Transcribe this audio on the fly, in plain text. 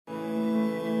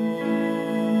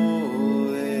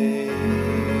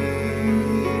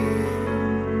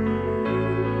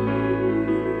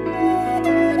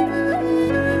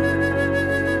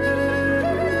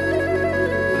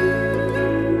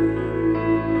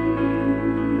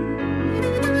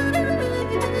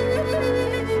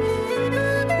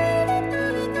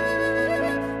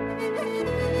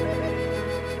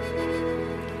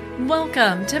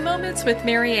Welcome to Moments with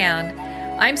Marianne.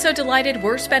 I'm so delighted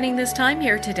we're spending this time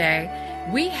here today.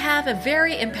 We have a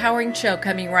very empowering show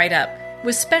coming right up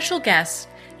with special guest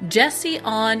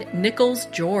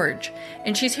Jesse-an-Nichols-George.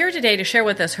 And she's here today to share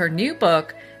with us her new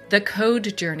book, The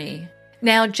Code Journey.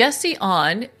 Now,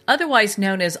 Jesse-an, otherwise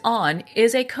known as An,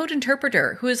 is a code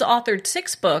interpreter who has authored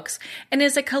 6 books and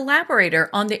is a collaborator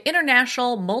on the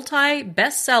international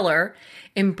multi-bestseller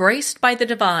Embraced by the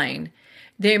Divine,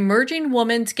 The Emerging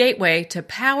Woman's Gateway to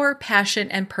Power, Passion,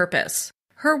 and Purpose.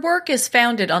 Her work is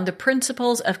founded on the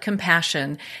principles of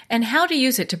compassion and how to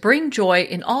use it to bring joy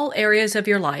in all areas of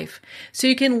your life so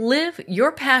you can live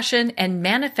your passion and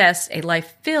manifest a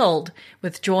life filled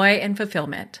with joy and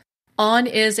fulfillment. An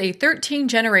is a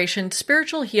 13th-generation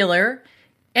spiritual healer,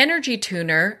 energy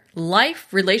tuner, life,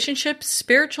 relationship,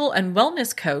 spiritual, and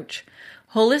wellness coach,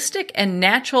 holistic and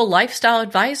natural lifestyle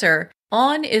advisor.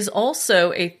 An is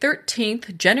also a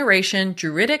 13th-generation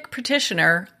Druidic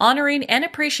practitioner, honoring and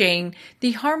appreciating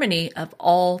the harmony of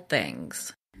all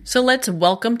things. So let's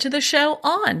welcome to the show,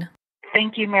 An.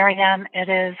 Thank you, Marianne. It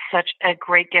is such a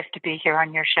great gift to be here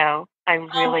on your show. I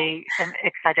really am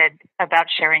excited about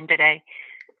sharing today.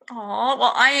 Oh,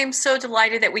 well, I am so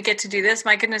delighted that we get to do this.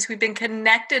 My goodness, we've been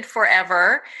connected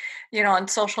forever, on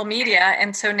social media.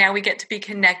 And so now we get to be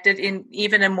connected in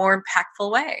even a more impactful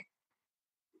way.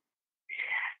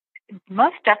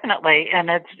 Most definitely. And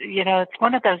it's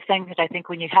one of those things that I think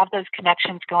when you have those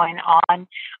connections going on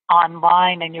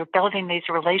online and you're building these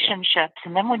relationships,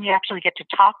 and then when you actually get to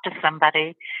talk to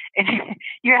somebody and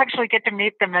you actually get to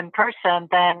meet them in person,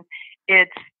 then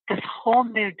it's this whole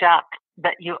new depth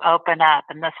that you open up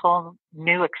and this whole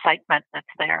new excitement that's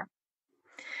there.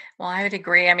 Well, I would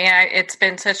agree. I mean, it's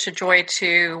been such a joy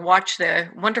to watch the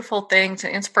wonderful things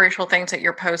and inspirational things that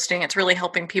you're posting. It's really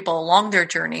helping people along their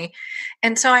journey.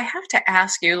 And so I have to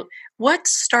ask you, what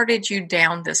started you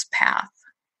down this path?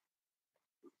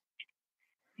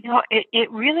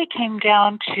 It really came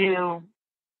down to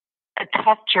a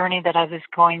tough journey that I was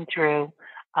going through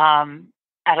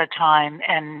at a time.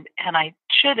 And I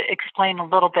should explain a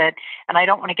little bit, and I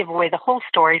don't want to give away the whole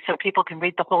story so people can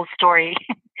read the whole story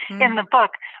in the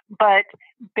book. But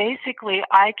basically,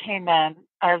 I came in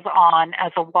as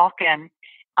a walk-in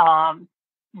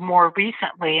more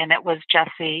recently, and it was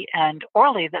Jesse and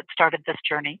Orly that started this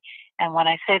journey. And when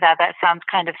I say that, that sounds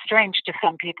kind of strange to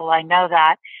some people. I know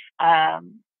that,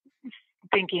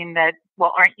 thinking that,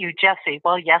 well, aren't you Jesse?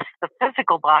 Well, yes, the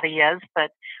physical body is,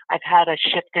 but I've had a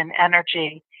shift in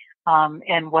energy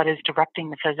in what is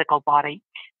directing the physical body.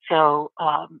 So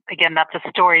again, that's a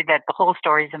story that the whole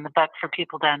story is in the book for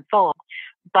people to unfold.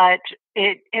 But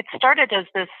it started as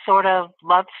this sort of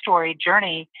love story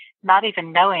journey, not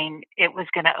even knowing it was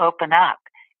going to open up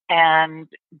and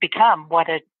become what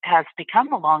it has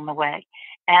become along the way.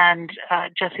 And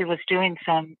Jesse was doing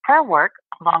some prayer work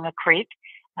along a creek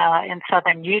in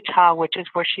southern Utah, which is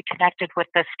where she connected with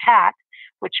this cat,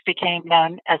 which became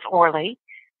known as Orly.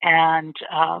 And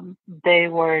they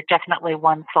were definitely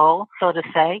one soul, so to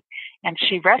say. And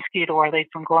she rescued Orly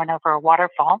from going over a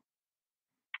waterfall.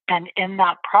 And in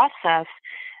that process,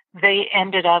 they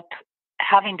ended up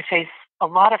having to face a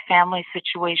lot of family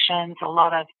situations, a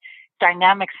lot of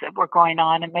dynamics that were going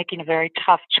on, and making a very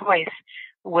tough choice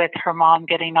with her mom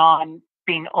getting on,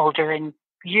 being older in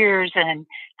years, and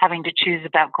having to choose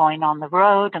about going on the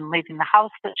road and leaving the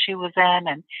house that she was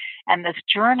in. And this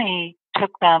journey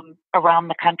took them around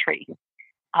the country.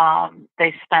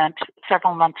 They spent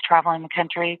several months traveling the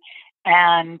country,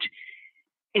 and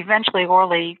eventually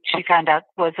Orly, she found out,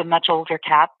 was a much older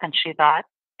cat than she thought,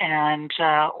 and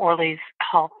Orly's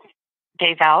health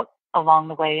gave out along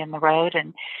the way in the road.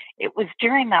 And it was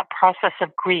during that process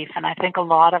of grief, and I think a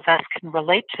lot of us can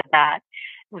relate to that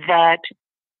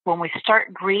when we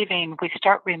start grieving, we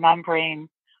start remembering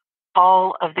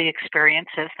all of the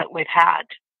experiences that we've had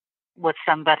with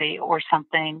somebody or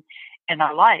something in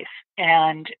our life.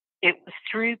 And it was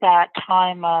through that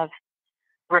time of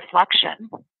reflection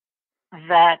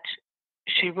that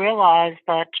she realized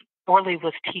that Orly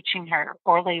was teaching her.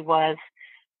 Orly was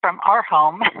from our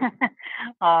home,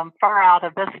 far out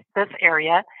of this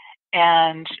area,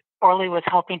 and Orly was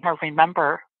helping her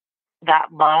remember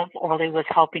that love. Orly was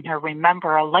helping her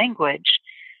remember a language,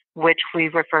 which we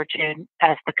refer to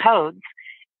as the codes.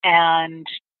 And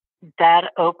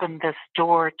that opened this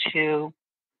door to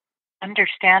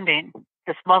understanding,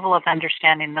 this level of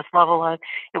understanding, it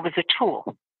was a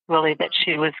tool, really, that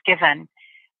she was given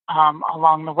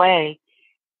along the way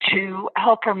to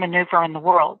help her maneuver in the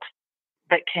world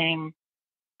that came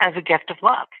as a gift of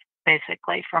love,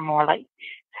 basically, from Orly.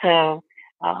 So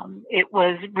it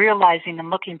was realizing and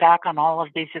looking back on all of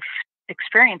these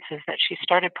experiences that she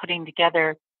started putting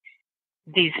together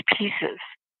these pieces.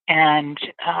 And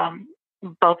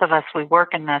both of us, we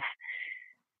work in this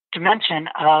dimension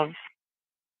of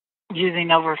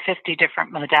using over 50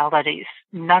 different modalities,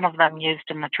 none of them used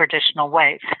in the traditional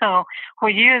way. So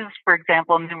we use, for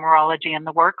example, numerology in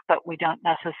the work, but we don't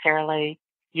necessarily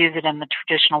use it in the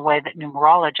traditional way that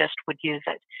numerologists would use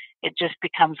it. It just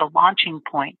becomes a launching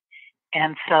point.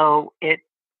 And so it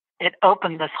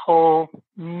opened this whole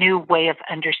new way of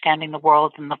understanding the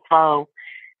world and the flow.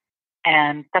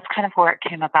 And that's kind of where it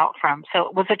came about from. So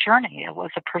it was a journey. It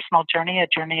was a personal journey, a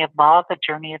journey of love, a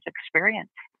journey of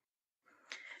experience.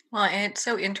 Well, and it's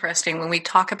so interesting when we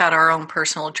talk about our own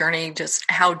personal journey, just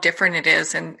how different it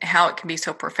is and how it can be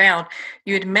so profound.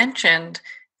 You had mentioned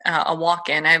a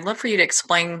walk-in. I'd love for you to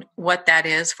explain what that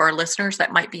is for our listeners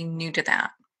that might be new to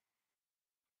that.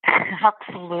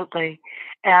 Absolutely.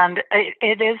 And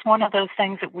it is one of those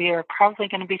things that we are probably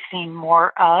going to be seeing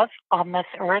more of on this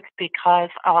earth because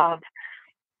of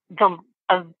the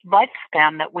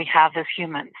lifespan that we have as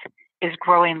humans is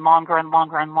growing longer and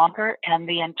longer and longer. And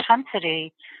the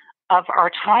intensity of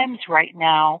our times right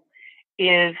now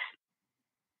is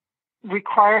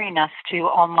requiring us to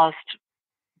almost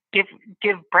give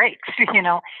breaks,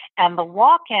 and the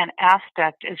walk-in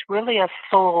aspect is really a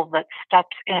soul that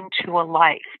steps into a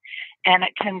life, and it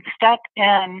can step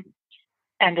in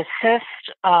and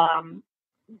assist a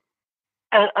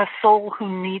soul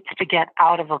who needs to get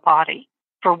out of a body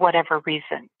for whatever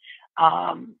reason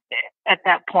at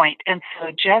that point. And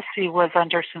so Jessie was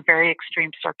under some very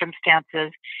extreme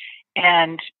circumstances,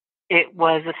 and it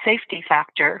was a safety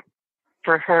factor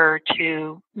for her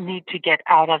to need to get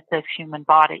out of this human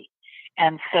body.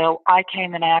 And so I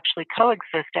came and actually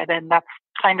coexisted, and that's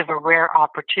kind of a rare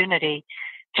opportunity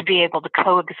to be able to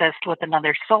coexist with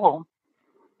another soul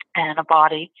and a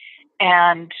body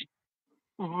and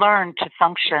learn to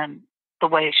function the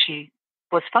way she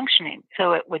was functioning.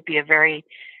 So it would be a very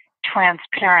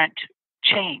transparent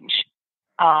change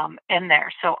in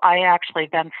there. So I actually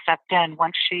then stepped in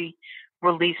once she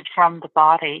released from the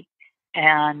body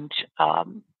and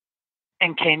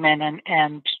came in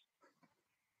and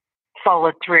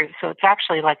followed through. So it's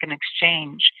actually like an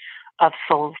exchange of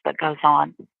souls that goes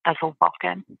on as a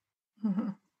walk-in. Mm-hmm.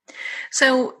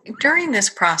 So during this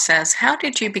process, how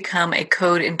did you become a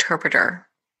code interpreter?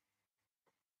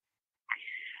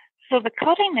 So the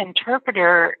coding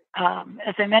interpreter,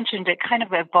 as I mentioned, it kind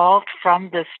of evolved from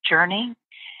this journey.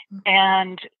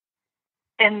 And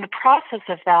in the process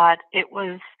of that, it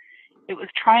was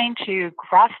trying to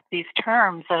grasp these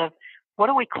terms of what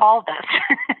do we call this?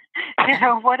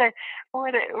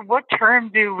 What term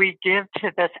do we give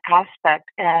to this aspect?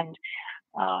 And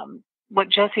what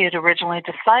Jessie had originally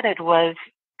decided was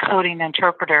coding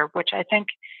interpreter, which I think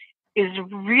is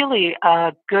really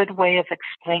a good way of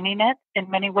explaining it in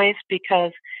many ways,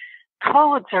 because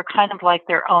codes are kind of like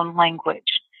their own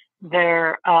language.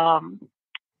 They're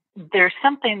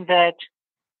something that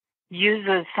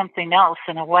uses something else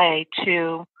in a way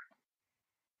to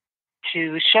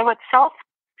show itself.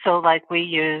 So like we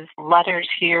use letters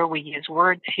here, we use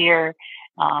words here,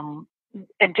 and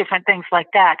different things like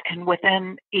that. And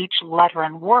within each letter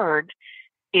and word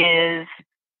is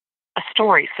a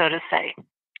story, so to say.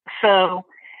 So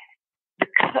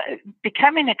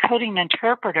becoming a coding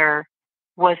interpreter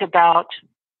was about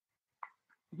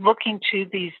looking to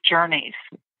these journeys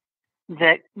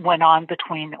that went on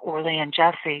between Orly and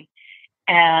Jessie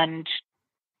and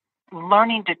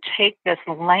learning to take this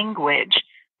language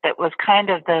that was kind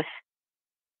of this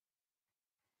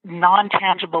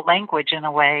non-tangible language in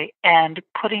a way and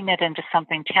putting it into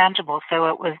something tangible. So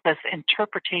it was this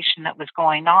interpretation that was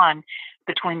going on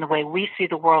between the way we see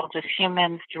the world as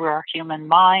humans through our human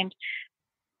mind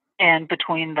and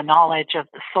between the knowledge of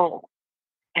the soul.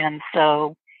 And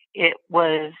so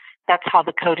that's how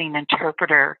the coding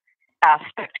interpreter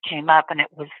aspect came up. And it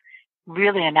was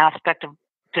really an aspect of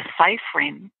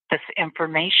deciphering this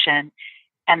information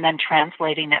and then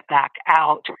translating it back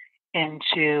out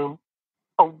into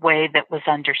a way that was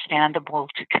understandable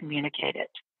to communicate it.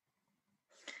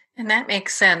 And that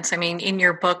makes sense. I mean, in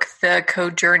your book, The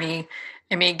Code Journey,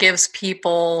 it gives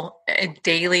people a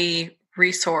daily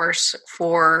resource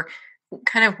for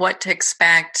kind of what to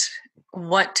expect,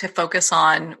 what to focus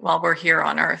on while we're here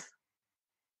on Earth.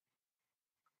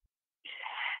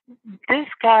 This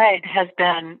guide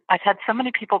I've had so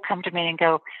many people come to me and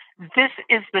go, this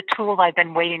is the tool I've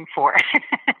been waiting for.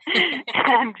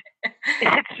 And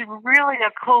it's really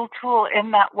a cool tool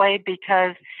in that way,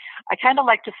 because I kind of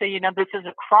like to say, this is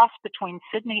a cross between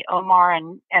Sydney Omar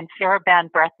and Sarah Van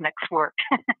Brethnick's work,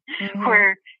 mm-hmm.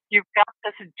 where you've got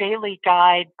this daily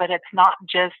guide, but it's not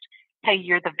just hey,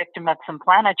 you're the victim of some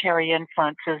planetary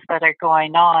influences that are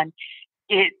going on,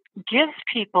 it gives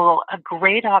people a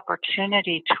great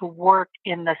opportunity to work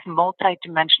in this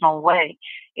multidimensional way.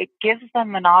 It gives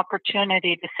them an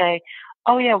opportunity to say,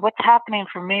 oh yeah, what's happening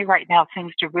for me right now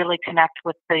seems to really connect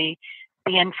with the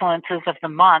influences of the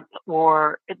month,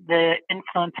 or the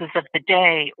influences of the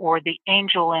day, or the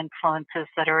angel influences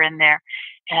that are in there,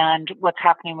 and what's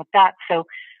happening with that. So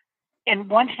in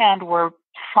one hand, we're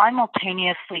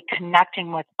simultaneously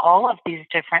connecting with all of these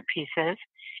different pieces.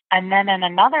 And then in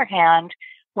another hand,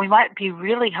 we might be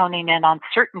really honing in on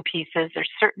certain pieces or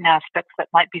certain aspects that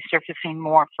might be surfacing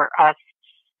more for us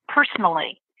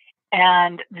personally.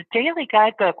 And the daily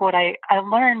guidebook, what I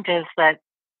learned is that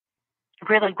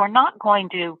really we're not going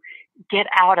to get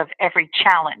out of every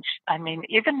challenge. I mean,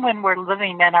 even when we're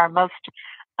living in our most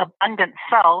abundant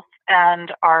self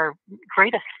and our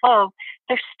greatest flow,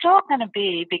 there's still going to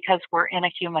be, because we're in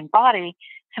a human body,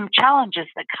 some challenges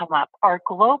that come up. Our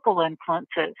global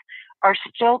influences are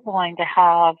still going to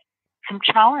have some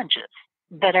challenges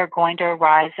that are going to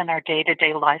arise in our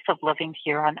day-to-day life of living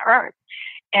here on Earth.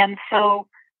 And so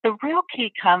the real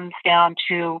key comes down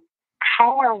to,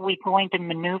 how are we going to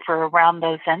maneuver around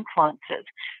those influences?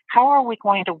 How are we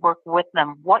going to work with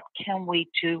them? What can we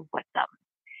do with them?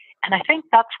 And I think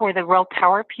that's where the real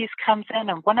power piece comes in.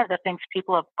 And one of the things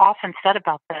people have often said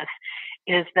about this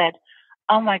is that,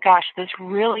 oh my gosh, this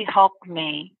really helped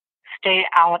me stay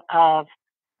out of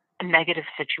a negative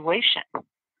situation.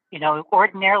 You know,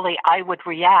 ordinarily I would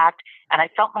react, and I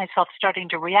felt myself starting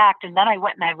to react. And then I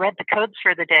went and I read the codes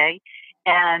for the day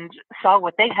and saw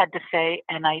what they had to say,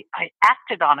 and I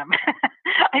acted on them.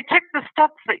 I took the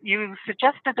steps that you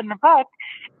suggested in the book,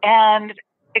 and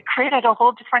it created a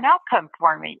whole different outcome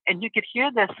for me. And you could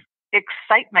hear this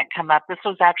excitement come up. This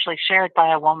was actually shared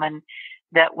by a woman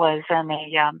that was in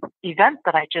a event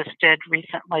that I just did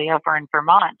recently over in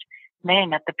Vermont,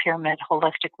 Maine, at the Pyramid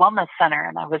Holistic Wellness Center.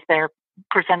 And I was there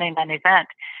presenting an event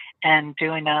and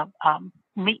doing a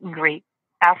meet and greet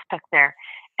aspect there.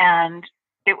 And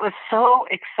it was so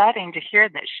exciting to hear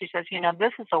this. She says, you know,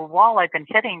 this is a wall I've been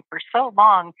hitting for so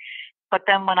long. But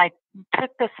then when I took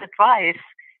this advice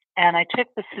and I took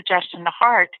the suggestion to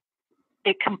heart,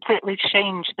 it completely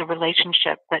changed the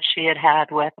relationship that she had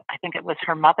had with, I think it was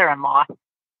her mother-in-law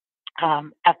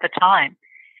at the time.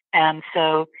 And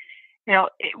so, you know,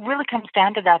 it really comes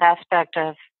down to that aspect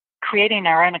of creating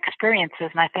our own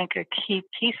experiences. And I think a key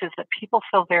piece is that people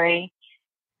feel very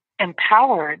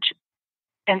empowered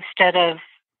instead of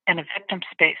in a victim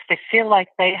space. They feel like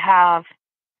they have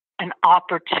an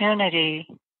opportunity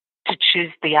to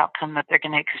choose the outcome that they're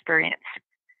going to experience.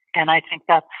 And I think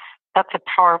that's a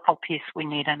powerful piece we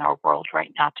need in our world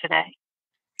right now today.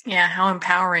 Yeah, how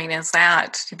empowering is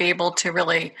that, to be able to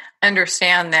really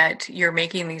understand that you're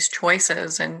making these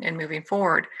choices and moving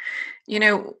forward. You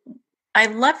know,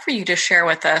 I'd love for you to share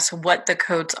with us what the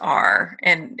codes are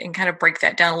and kind of break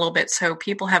that down a little bit so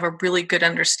people have a really good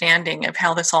understanding of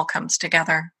how this all comes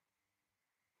together.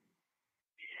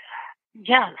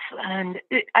 Yes, and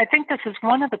I think this is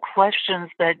one of the questions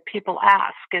that people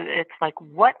ask. It's like,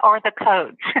 what are the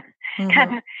codes? Mm-hmm.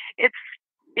 And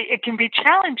it can be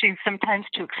challenging sometimes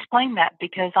to explain that,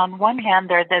 because on one hand,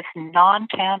 they're this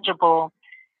non-tangible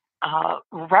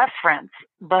reference,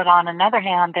 but on another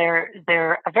hand,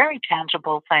 they're a very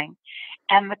tangible thing.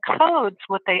 And the codes,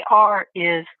 what they are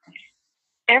is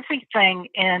everything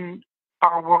in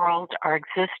our world, our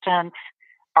existence,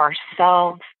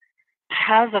 ourselves,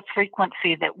 has a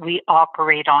frequency that we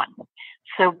operate on.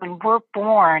 So when we're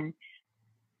born,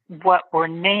 what we're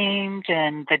named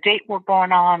and the date we're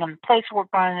born on and the place we're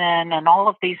born in and all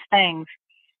of these things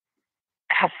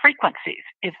have frequencies.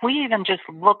 If we even just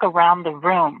look around the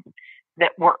room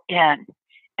that we're in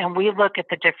and we look at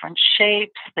the different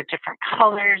shapes, the different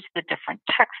colors, the different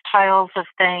textiles of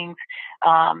things,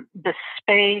 the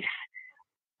space,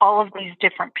 all of these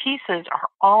different pieces are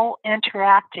all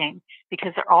interacting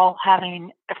because they're all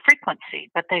having a frequency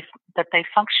that they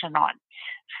function on.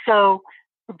 So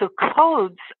the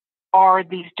codes are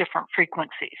these different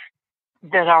frequencies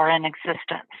that are in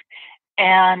existence.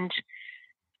 And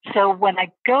so when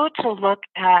I go to look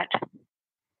at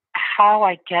how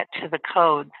I get to the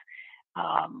codes,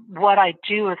 what I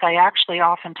do is I actually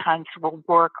oftentimes will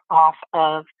work off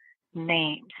of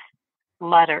names,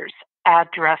 letters,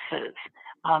 addresses,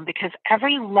 because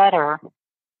every letter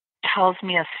tells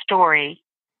me a story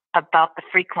about the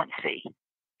frequency.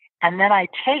 And then I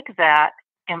take that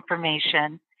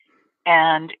information,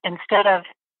 and instead of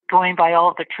going by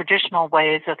all the traditional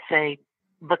ways of, say,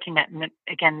 looking at,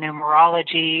 again,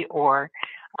 numerology or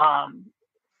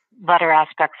letter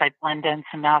aspects. I blend in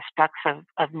some aspects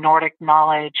of Nordic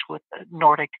knowledge with the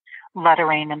Nordic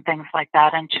lettering and things like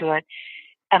that into it.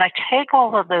 And I take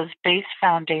all of those base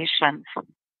foundations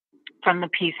from the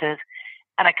pieces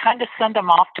and I kind of send them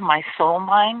off to my soul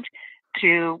mind,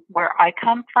 to where I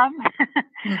come from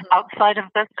outside of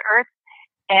this earth.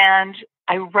 And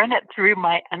I run it through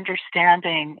my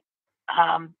understanding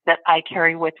that I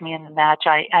carry with me in the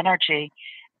Magi energy.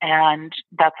 And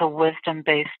that's a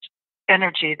wisdom-based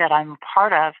energy that I'm a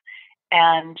part of,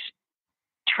 and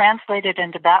translate it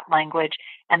into that language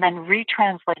and then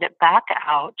retranslate it back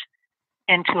out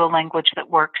into a language that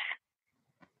works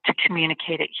to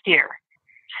communicate it here.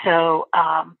 So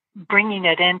bringing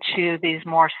it into these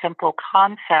more simple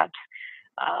concepts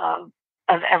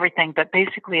of everything, but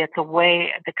basically it's a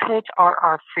way, the codes are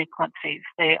our frequencies.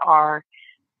 They are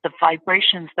the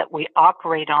vibrations that we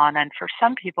operate on. And for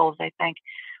some people, they think,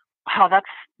 wow, that's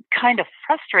kind of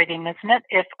frustrating, isn't it?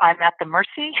 If I'm at the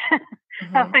mercy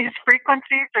of these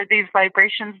frequencies or these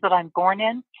vibrations that I'm born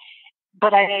in.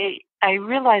 But I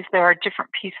realize there are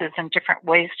different pieces and different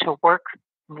ways to work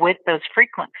with those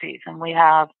frequencies. And we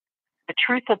have the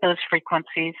truth of those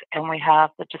frequencies and we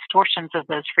have the distortions of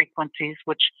those frequencies,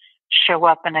 which show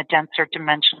up in a denser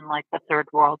dimension like the third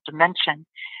world dimension.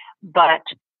 But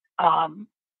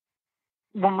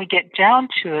when we get down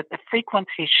to it, the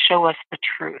frequencies show us the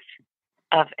truth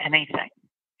of anything.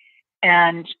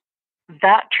 And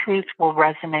that truth will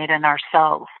resonate in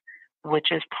ourselves,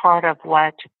 which is part of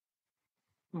what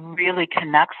really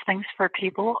connects things for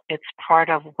people. It's part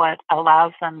of what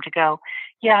allows them to go,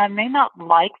 yeah, I may not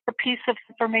like the piece of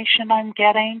information I'm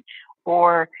getting,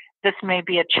 or this may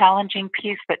be a challenging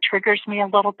piece that triggers me a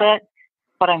little bit,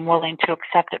 but I'm willing to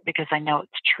accept it because I know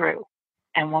it's true.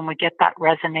 And when we get that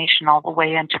resonation all the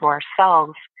way into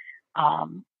ourselves,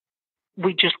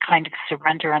 we just kind of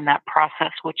surrender in that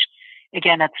process, which,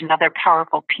 again, it's another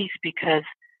powerful piece because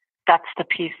that's the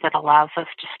piece that allows us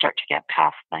to start to get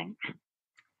past things.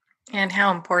 And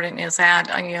how important is that?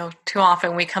 Too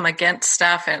often we come against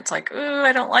stuff and it's like, ooh,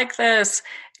 I don't like this.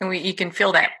 And you can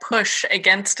feel that push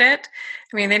against it.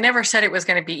 I mean, they never said it was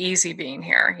going to be easy being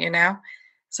here,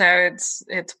 So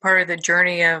it's part of the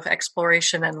journey of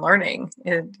exploration and learning,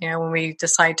 when we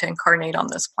decide to incarnate on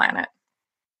this planet.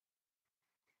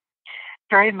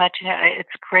 Very much. It's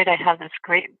great. I have this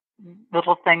great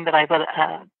little thing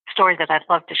that story that I'd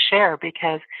love to share,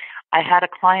 because I had a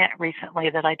client recently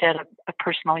that I did a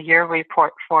personal year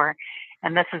report for,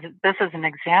 and this is an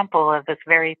example of this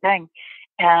very thing.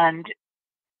 And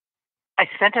I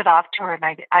sent it off to her, and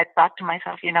I thought to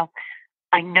myself,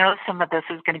 I know some of this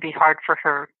is going to be hard for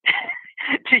her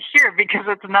to hear because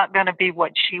it's not going to be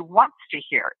what she wants to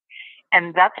hear.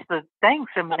 And that's the thing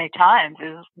so many times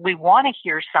is we want to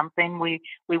hear something. We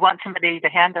want somebody to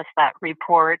hand us that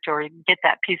report or get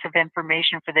that piece of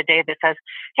information for the day that says,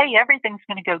 hey, everything's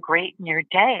going to go great in your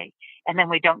day. And then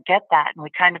we don't get that. And we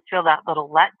kind of feel that little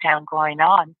letdown going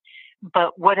on.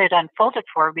 But what it unfolded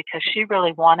for, because she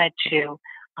really wanted to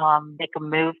make a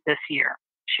move this year.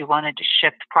 She wanted to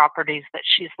shift properties that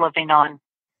she's living on.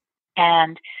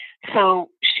 And so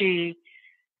she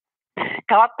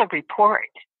got the report.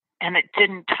 And it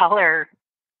didn't tell her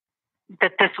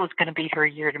that this was going to be her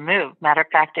year to move. Matter of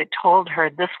fact, it told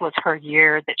her this was her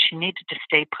year, that she needed to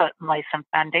stay put and lay some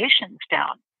foundations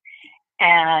down.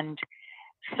 And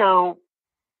so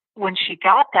when she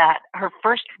got that, her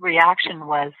first reaction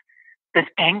was this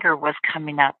anger was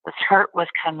coming up. This hurt was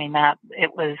coming up.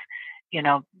 It was,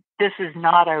 this is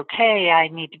not okay. I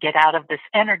need to get out of this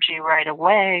energy right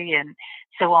away, and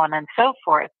so on and so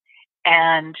forth.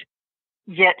 And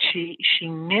yet she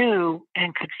knew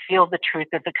and could feel the truth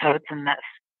of the codes in this.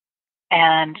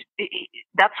 And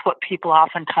that's what people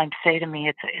oftentimes say to me.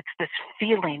 It's this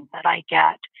feeling that I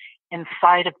get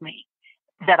inside of me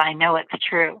that I know it's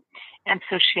true. And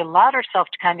so she allowed herself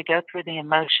to kind of go through the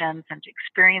emotions and to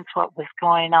experience what was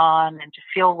going on and to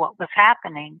feel what was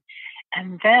happening.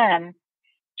 And then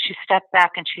she stepped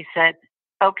back and she said,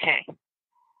 okay,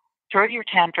 throw your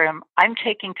tantrum. I'm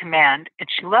taking command. And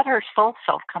she let her soul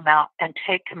self come out and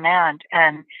take command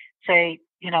and say,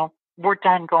 we're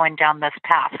done going down this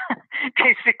path,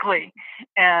 basically.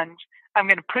 And I'm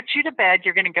going to put you to bed.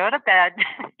 You're going to go to bed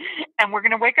and we're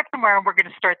going to wake up tomorrow and we're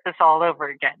going to start this all over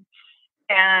again.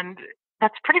 And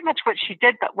that's pretty much what she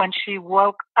did. But when she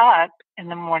woke up in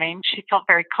the morning, she felt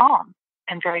very calm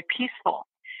and very peaceful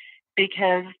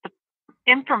because the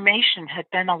information had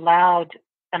been allowed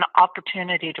an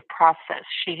opportunity to process.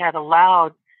 She had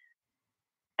allowed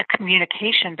a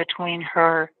communication between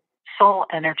her soul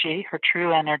energy, her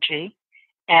true energy,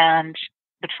 and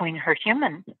between her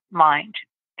human mind.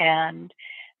 And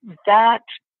that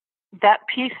that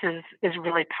piece is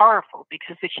really powerful,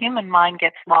 because the human mind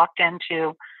gets locked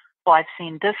into, well, I've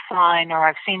seen this sign or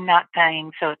I've seen that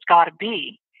thing, so it's got to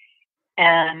be,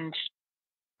 and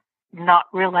not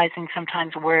realizing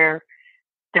sometimes where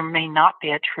there may not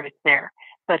be a truth there.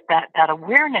 But that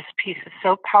awareness piece is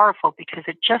so powerful, because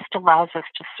it just allows us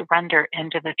to surrender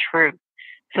into the truth.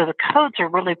 So the codes are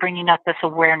really bringing up this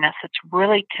awareness. It's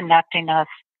really connecting us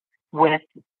with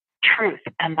truth,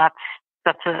 and that's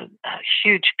a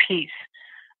huge piece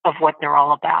of what they're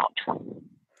all about.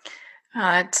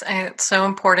 It's so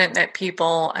important that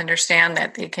people understand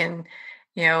that they can,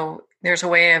 there's a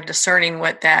way of discerning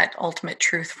what that ultimate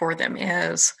truth for them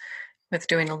is with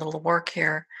doing a little work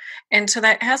here. And so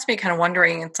that has me kind of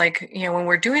wondering, it's like, when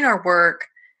we're doing our work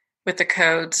with the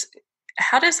codes,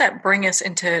 how does that bring us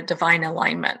into divine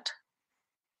alignment?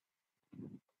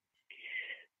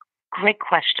 Great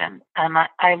question. And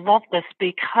I love this,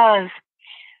 because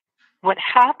what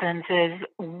happens is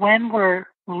when we're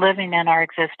living in our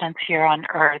existence here on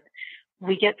earth,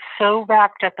 we get so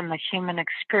wrapped up in the human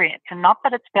experience. And not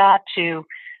that it's bad to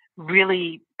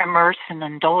really immerse and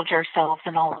indulge ourselves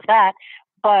in all of that,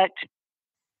 but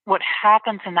what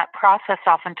happens in that process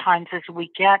oftentimes is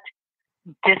we get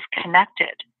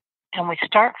disconnected, and we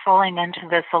start falling into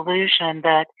this illusion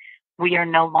that we are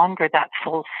no longer that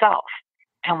full self,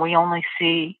 and we only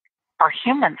see our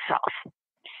human self.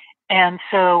 And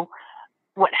so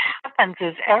what happens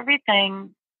is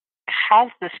everything has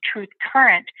this truth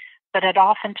current, but it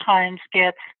oftentimes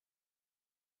gets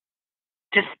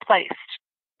displaced,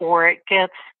 or it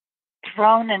gets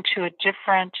thrown into a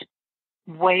different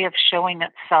way of showing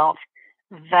itself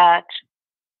that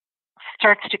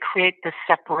starts to create this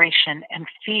separation and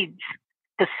feeds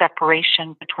the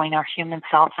separation between our human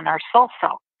self and our soul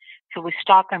self. So we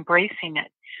stop embracing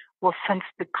it. Well, since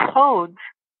the codes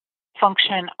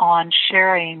function on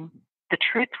sharing the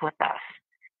truth with us,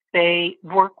 they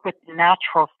work with the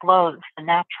natural flows, the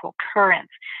natural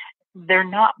currents. They're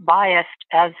not biased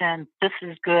as in this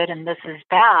is good and this is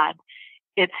bad.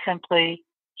 It's simply,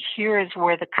 here is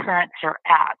where the currents are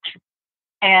at.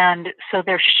 And so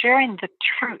they're sharing the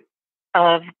truth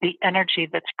of the energy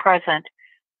that's present,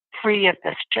 free of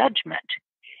this judgment.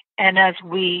 And as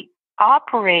we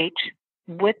operate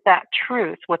with that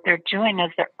truth, what they're doing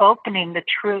is they're opening the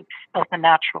truths of the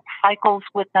natural cycles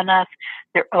within us.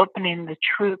 They're opening the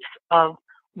truths of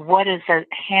what is at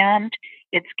hand.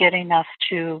 It's getting us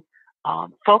to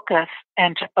focus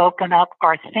and to open up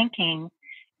our thinking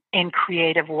in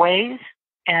creative ways,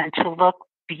 and to look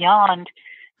beyond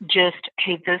just,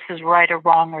 hey, this is right or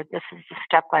wrong, or this is the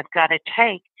step I've got to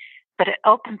take. But it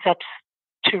opens up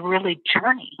to really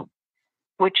journey,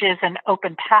 which is an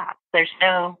open path. There's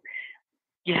no,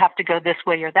 you have to go this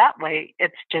way or that way.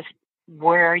 It's just,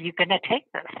 where are you going to take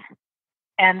this?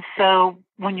 And so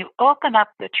when you open up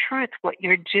the truth, what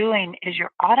you're doing is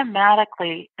you're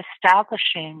automatically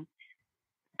establishing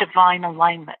divine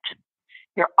alignment.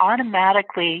 You're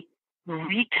automatically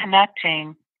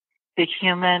reconnecting the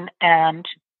human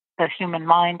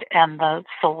mind and the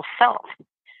soul self.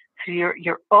 So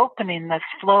you're opening this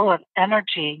flow of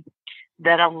energy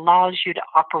that allows you to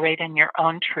operate in your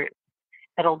own truth.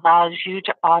 It allows you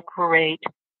to operate,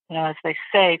 as they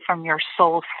say, from your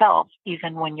soul self,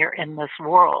 even when you're in this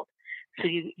world. So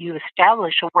you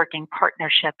establish a working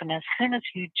partnership. And as soon as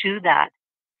you do that,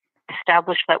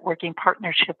 establish that working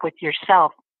partnership with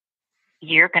yourself,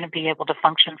 you're going to be able to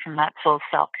function from that soul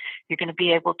self. You're going to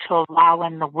be able to allow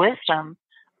in the wisdom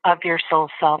of your soul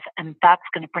self, and that's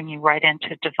going to bring you right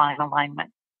into divine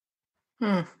alignment.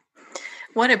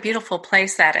 What a beautiful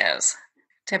place that is,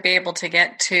 to be able to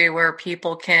get to where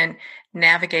people can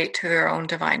navigate to their own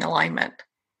divine alignment.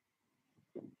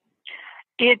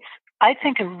 It's, I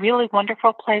think, a really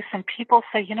wonderful place. And people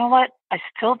say, you know what? I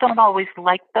still don't always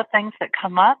like the things that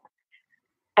come up,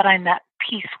 but I'm at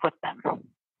peace with them.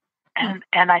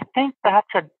 And I think that's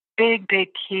a big, big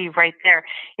key right there,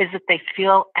 is that they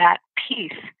feel at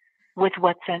peace with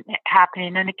what's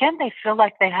happening. And again, they feel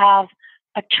like they have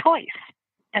a choice.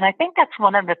 And I think that's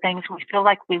one of the things we feel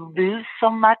like we lose so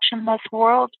much in this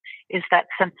world, is that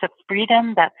sense of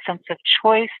freedom, that sense of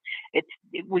choice.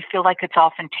 We feel like it's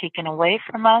often taken away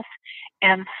from us.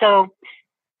 And so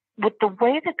with the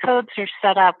way the codes are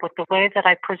set up, with the way that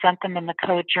I present them in the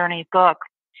Code Journey book,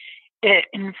 it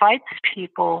invites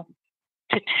people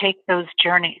to take those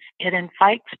journeys. It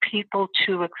invites people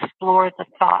to explore the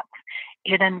thoughts.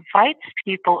 It invites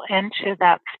people into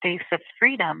that space of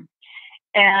freedom.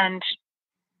 And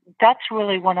that's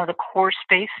really one of the core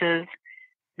spaces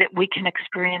that we can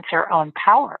experience our own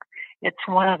power. It's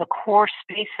one of the core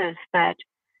spaces that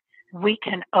we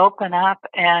can open up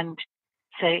and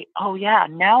say, oh yeah,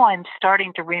 now I'm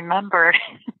starting to remember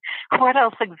what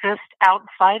else exists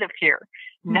outside of here.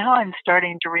 Now I'm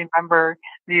starting to remember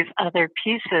these other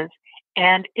pieces.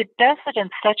 And it does it in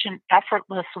such an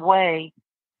effortless way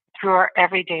through our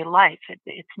everyday life.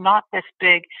 It's not this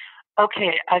big,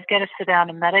 okay, I've got to sit down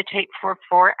and meditate for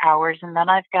 4 hours, and then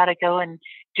I've got to go and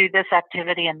do this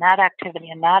activity and that activity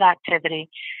and that activity.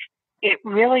 It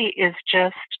really is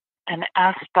just an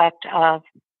aspect of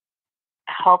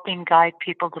helping guide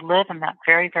people to live in that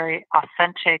very, very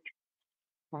authentic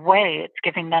way. It's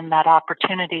giving them that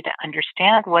opportunity to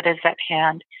understand what is at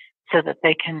hand so that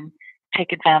they can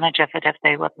take advantage of it if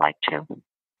they would like to.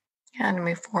 Yeah, to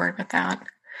move forward with that.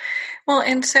 Well,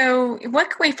 and so what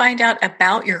can we find out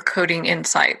about your coding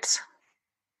insights?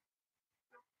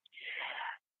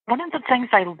 One of the things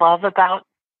I love about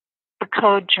the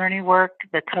code journey work,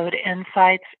 the code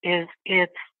insights, is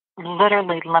it's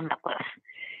literally limitless.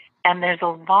 And there's a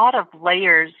lot of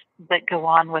layers that go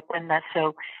on within this.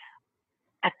 So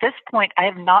at this point, I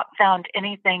have not found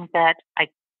anything that I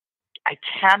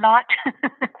cannot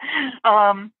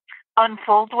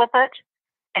unfold with it.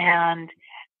 And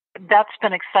that's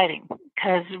been exciting,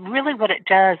 because really what it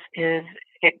does is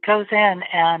it goes in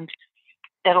and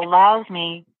it allows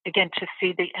me, again, to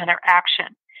see the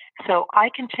interaction. So I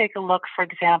can take a look, for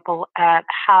example, at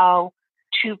how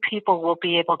two people will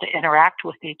be able to interact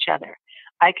with each other.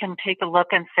 I can take a look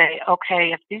and say,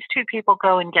 okay, if these two people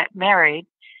go and get married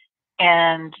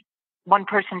and one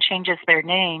person changes their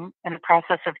name in the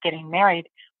process of getting married,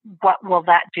 what will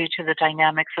that do to the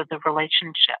dynamics of the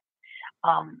relationship?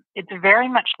 It's very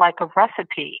much like a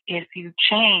recipe. If you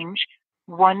change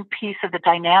one piece of the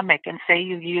dynamic and say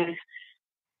you use,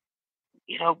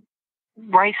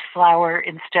 rice flour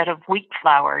instead of wheat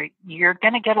flour, you're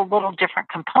going to get a little different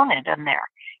component in there.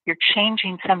 You're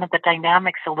changing some of the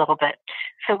dynamics a little bit.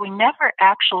 So we never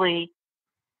actually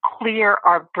clear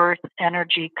our birth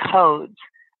energy codes,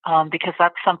 because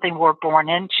that's something we're born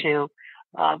into.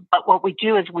 But what we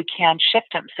do is we can shift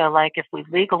them. So like if we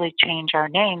legally change our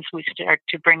names, we start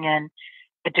to bring in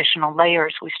additional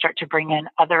layers. We start to bring in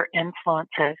other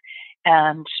influences.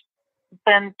 And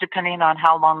then depending on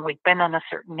how long we've been in a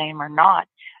certain name or not.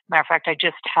 Matter of fact, I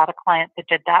just had a client that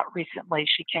did that recently.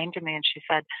 She came to me and she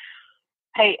said,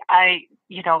 hey, I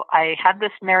had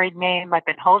this married name. I've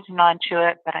been holding on to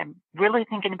it, but I'm really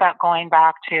thinking about going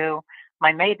back to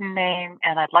my maiden name,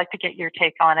 and I'd like to get your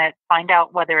take on it, find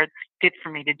out whether it's good for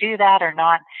me to do that or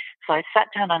not. So I sat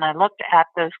down and I looked at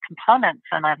those components,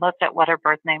 and I looked at what her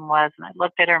birth name was, and I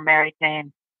looked at her married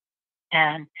name,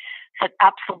 and said,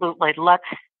 absolutely, let's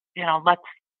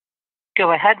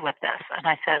go ahead with this. And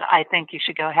I said, I think you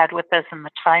should go ahead with this in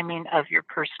the timing of your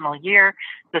personal year.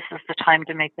 This is the time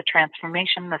to make the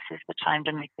transformation. This is the time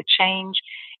to make the change.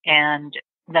 And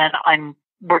then I'm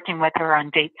working with her on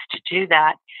dates to do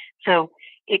that. So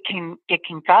it can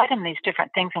guide in these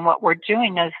different things. And what we're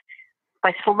doing is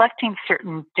by selecting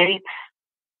certain dates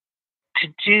to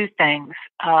do things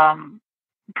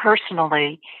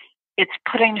personally, it's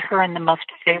putting her in the most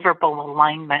favorable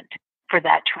alignment for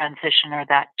that transition or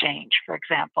that change, for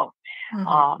example.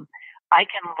 Mm-hmm. I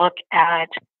can look at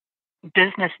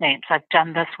business names. I've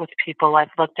done this with people. I've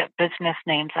looked at business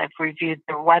names. I've reviewed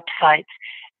their websites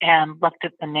and looked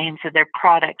at the names of their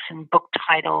products and book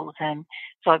titles. And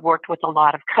so I've worked with a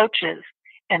lot of coaches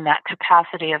in that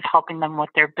capacity of helping them with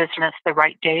their business, the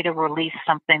right day to release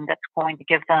something that's going to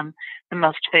give them the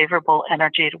most favorable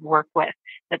energy to work with,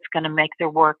 that's going to make their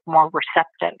work more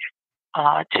receptive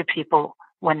to people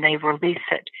when they release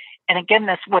it. And again,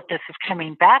 what this is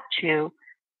coming back to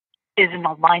is an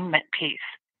alignment piece.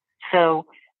 So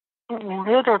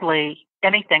literally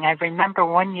anything. I remember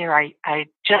one year I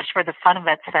just for the fun of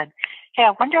it said, hey,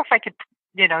 I wonder if I could,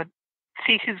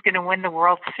 see who's going to win the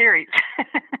World Series.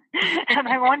 And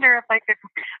I wonder if I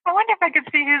could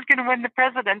see who's going to win the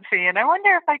presidency. And I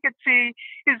wonder if I could see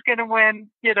who's going to win,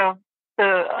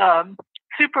 the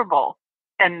Super Bowl.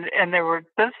 And there were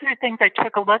those three things I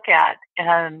took a look at,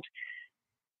 and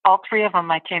all three of them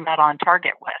I came out on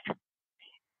target with.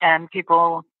 And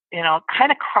people,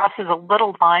 kind of crosses a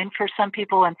little line for some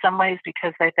people in some ways,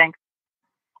 because they think,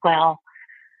 well,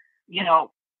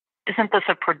 isn't this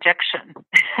a prediction?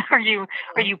 Are you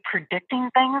predicting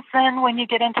things then when you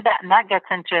get into that? And that gets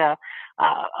into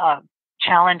a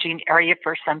challenging area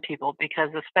for some people, because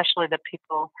especially the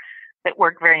people that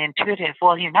work very intuitive.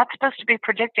 Well, you're not supposed to be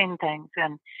predicting things.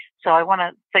 And so I want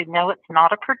to say, no, it's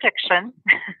not a prediction.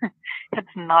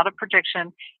 It's not a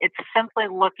prediction. It's simply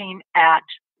looking at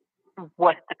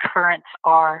what the currents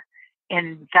are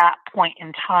in that point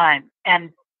in time. And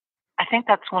I think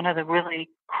that's one of the really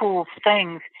cool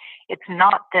things. It's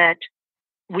not that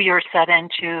we are set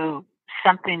into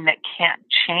something that can't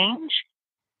change,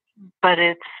 but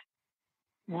it's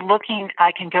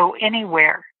I can go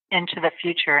anywhere into the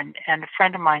future. And a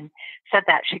friend of mine said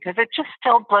that. She goes, it just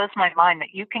still blows my mind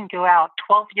that you can go out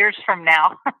 12 years from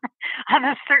now on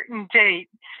a certain date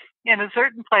in a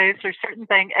certain place or certain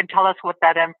thing and tell us what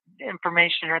that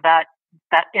information or that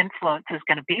influence is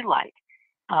going to be like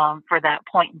for that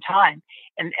point in time.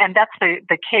 And that's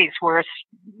the case where,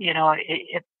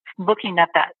 it's looking at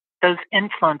those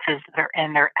influences that are,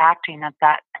 and they're acting at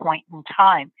that point in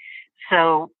time.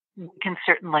 So we can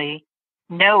certainly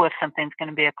know if something's going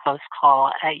to be a close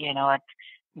call. It's,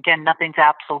 again, nothing's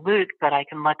absolute, but I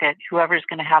can look at whoever's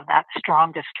going to have that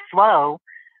strongest flow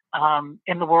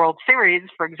in the World Series,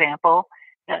 for example.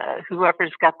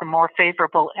 Whoever's got the more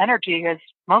favorable energy is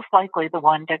most likely the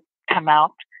one to come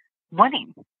out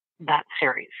winning that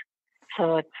series.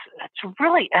 So it's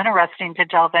really interesting to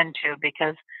delve into,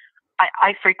 because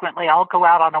I frequently, I'll go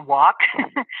out on a walk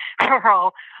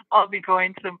or I'll be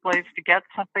going someplace to get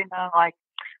something, and I'm like,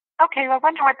 okay, well, I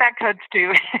wonder what that code's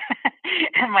do.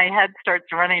 And my head starts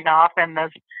running off in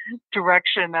this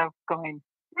direction of going,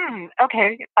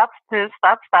 okay, that's this,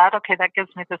 that's that. Okay, that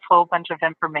gives me this whole bunch of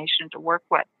information to work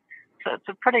with. So it's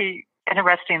a pretty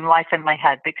interesting life in my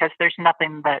head, because there's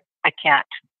nothing that I can't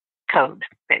code,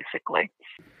 basically.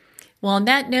 Well, on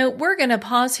that note, we're going to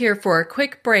pause here for a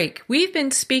quick break. We've been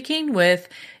speaking with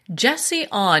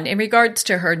Jesse-an in regards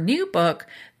to her new book,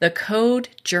 The Code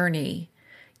Journey.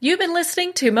 You've been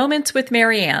listening to Moments with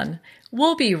Marianne.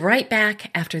 We'll be right back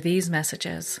after these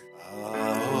messages.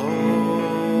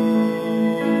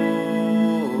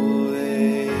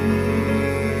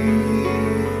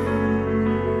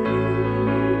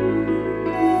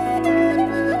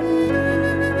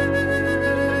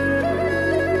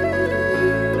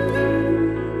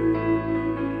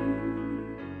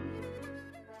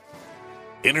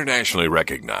 Internationally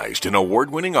recognized and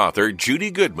award-winning author Judy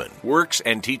Goodman works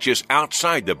and teaches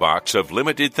outside the box of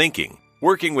limited thinking.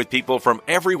 Working with people from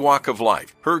every walk of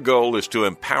life, her goal is to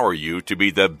empower you to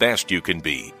be the best you can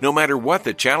be, no matter what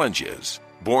the challenge is.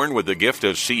 Born with the gift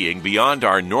of seeing beyond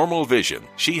our normal vision,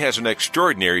 she has an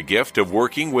extraordinary gift of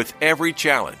working with every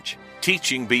challenge.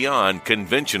 Teaching beyond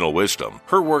conventional wisdom,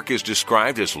 her work is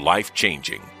described as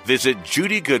life-changing. Visit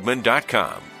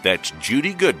judygoodman.com. That's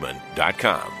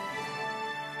judygoodman.com.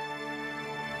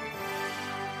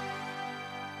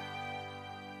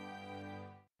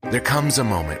 There comes a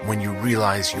moment when you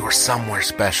realize you're somewhere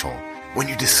special, when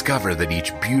you discover that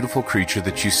each beautiful creature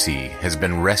that you see has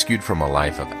been rescued from a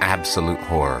life of absolute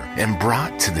horror and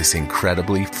brought to this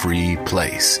incredibly free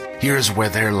place. Here's where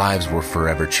their lives were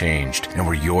forever changed, and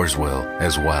where yours will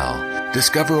as well.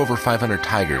 Discover over 500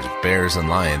 tigers, bears, and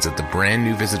lions at the brand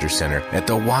new visitor center at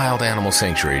the Wild Animal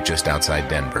Sanctuary just outside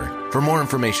Denver. For more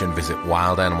information, visit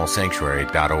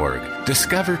wildanimalsanctuary.org.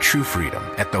 Discover true freedom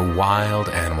at the Wild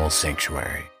Animal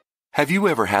Sanctuary. Have you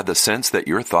ever had the sense that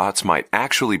your thoughts might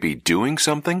actually be doing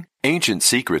something? Ancient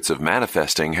secrets of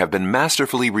manifesting have been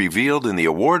masterfully revealed in the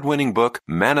award-winning book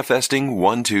Manifesting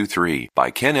 1-2-3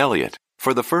 by Ken Elliott.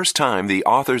 For the first time, the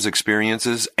author's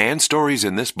experiences and stories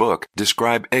in this book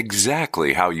describe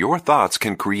exactly how your thoughts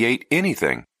can create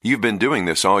anything. You've been doing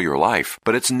this all your life,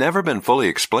 but it's never been fully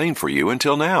explained for you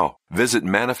until now. Visit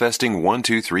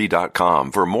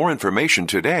manifesting123.com for more information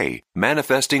today.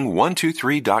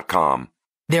 Manifesting123.com.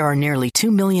 There are nearly 2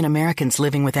 million Americans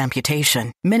living with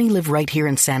amputation. Many live right here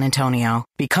in San Antonio.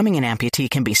 Becoming an amputee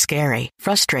can be scary,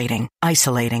 frustrating,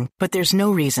 isolating, but there's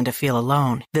no reason to feel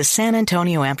alone. The San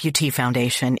Antonio Amputee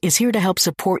Foundation is here to help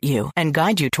support you and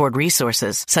guide you toward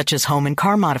resources such as home and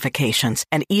car modifications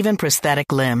and even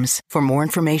prosthetic limbs. For more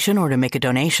information or to make a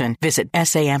donation, visit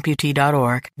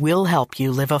jesse-an-nichols-george. We'll help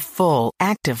you live a full,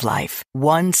 active life,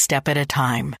 one step at a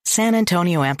time. San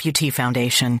Antonio Amputee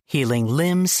Foundation, healing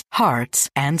limbs, hearts,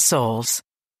 and souls.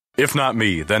 If not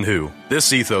me, then who?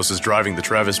 This ethos is driving the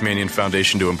Travis Manion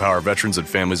Foundation to empower veterans and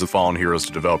families of fallen heroes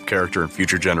to develop character in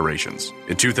future generations.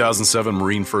 In 2007,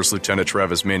 Marine First Lieutenant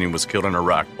Travis Manion was killed in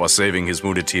Iraq while saving his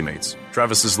wounded teammates.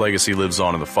 Travis's legacy lives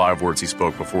on in the 5 words he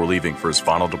spoke before leaving for his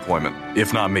final deployment.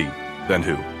 If not me, then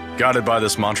who? Guided by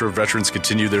this mantra, veterans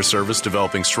continue their service,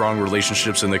 developing strong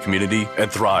relationships in the community, and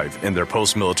thrive in their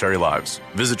post-military lives.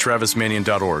 Visit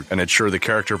TravisManion.org and ensure the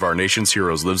character of our nation's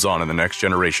heroes lives on in the next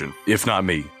generation. If not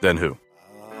me, then who?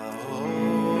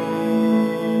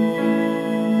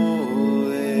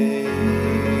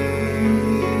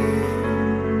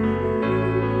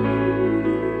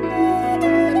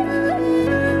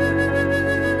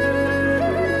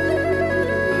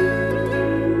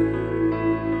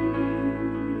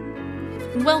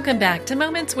 Welcome back to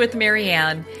Moments with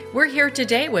Marianne. We're here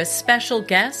today with special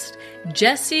guest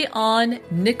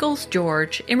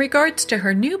jesse-an-nichols-george, in regards to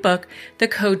her new book, The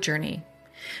Code Journey.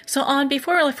 So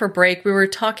before we left for break, we were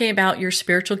talking about your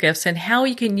spiritual gifts and how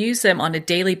you can use them on a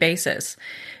daily basis.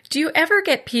 Do you ever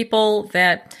get people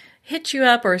that hit you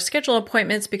up or schedule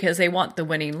appointments because they want the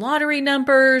winning lottery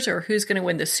numbers or who's going to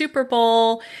win the Super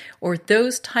Bowl or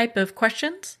those type of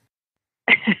questions?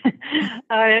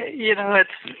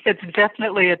 It's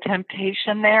definitely a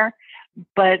temptation there,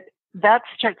 but that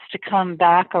starts to come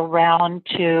back around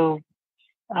to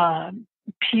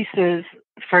pieces,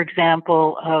 for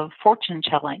example, of fortune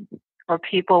telling, or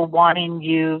people wanting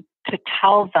you to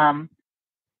tell them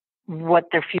what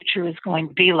their future is going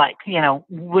to be like.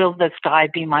 Will this guy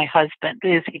be my husband?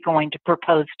 Is he going to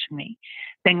propose to me?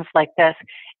 Things like this.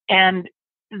 And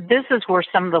this is where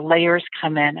some of the layers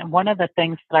come in. And one of the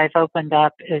things that I've opened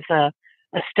up is a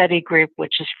study group,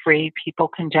 which is free. People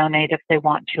can donate if they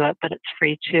want to it, but it's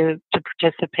free to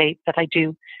participate, that I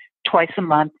do twice a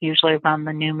month, usually around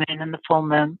the new moon and the full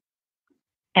moon.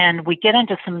 And we get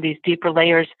into some of these deeper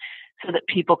layers so that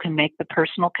people can make the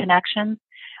personal connections.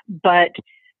 But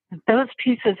those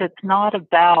pieces, it's not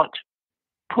about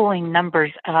pulling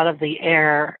numbers out of the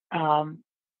air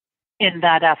in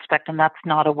that aspect, and that's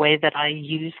not a way that I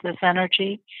use this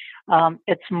energy.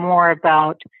 It's more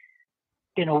about,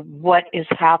 what is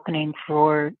happening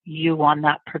for you on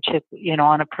that particular,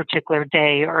 on a particular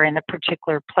day or in a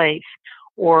particular place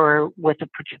or with a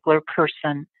particular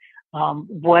person.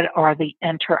 What are the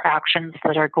interactions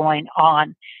that are going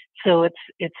on? So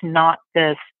it's not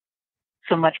this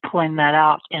so much pulling that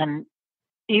out. And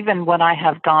even when I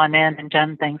have gone in and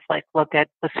done things like look at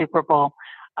the Super Bowl,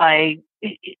 it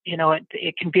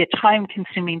can be a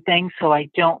time-consuming thing, so I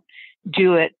don't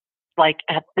do it like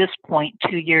at this point,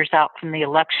 2 years out from the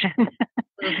election,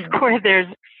 where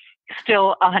there's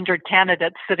still 100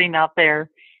 candidates sitting out there,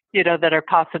 that are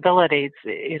possibilities.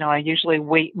 I usually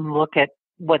wait and look at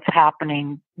what's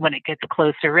happening when it gets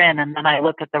closer in, and then I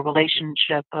look at the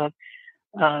relationship of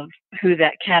who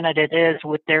that candidate is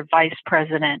with their vice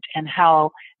president and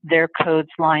how their codes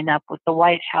line up with the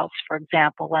White House, for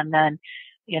example, and then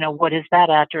what is that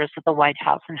address of the White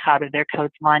House and how do their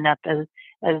codes line up as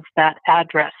that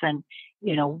address? And,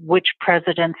 which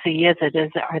presidency is it?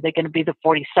 Are they going to be the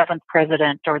 47th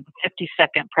president or the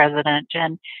 52nd president?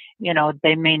 And,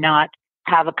 they may not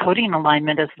have a coding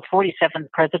alignment as the 47th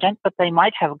president, but they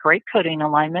might have a great coding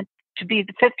alignment to be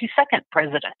the 52nd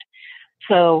president.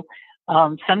 So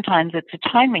sometimes it's a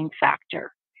timing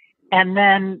factor. And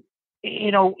then,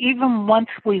 even once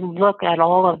we look at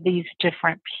all of these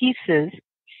different pieces,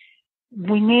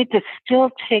 we need to still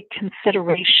take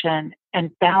consideration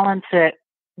and balance it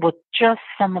with just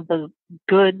some of the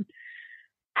good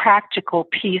practical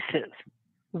pieces,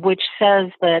 which says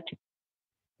that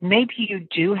maybe you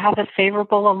do have a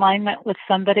favorable alignment with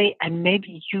somebody and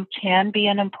maybe you can be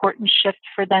an important shift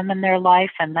for them in their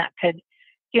life, and that could,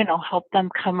 help them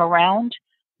come around.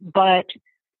 But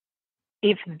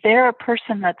if they're a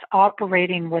person that's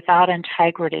operating without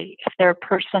integrity, if they're a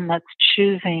person that's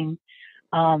choosing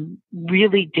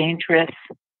really dangerous,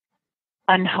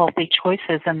 unhealthy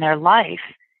choices in their life,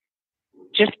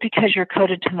 just because you're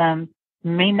coded to them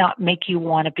may not make you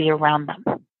want to be around them.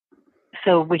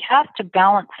 So we have to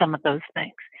balance some of those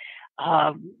things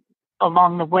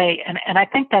along the way. And I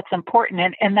think that's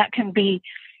important. And that can be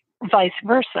vice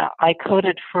versa. I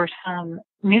coded for some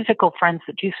musical friends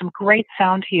that do some great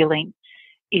sound healing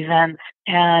events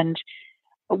and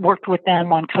worked with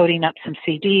them on coding up some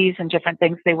CDs and different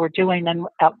things they were doing. And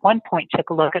at one point took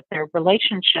a look at their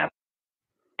relationship,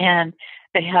 and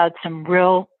they had some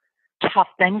real tough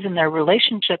things in their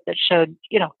relationship that showed,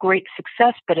 great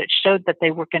success, but it showed that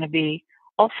they were going to be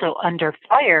also under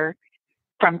fire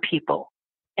from people.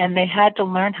 And they had to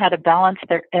learn how to balance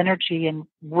their energy and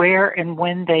where and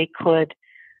when they could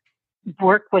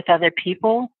work with other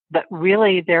people. But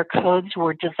really their codes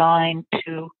were designed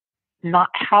to not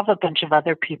have a bunch of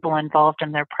other people involved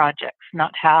in their projects,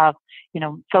 not have,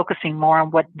 focusing more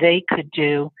on what they could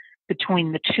do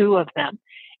between the two of them.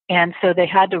 And so they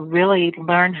had to really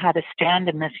learn how to stand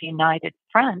in this united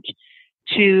front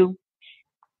to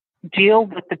deal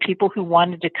with the people who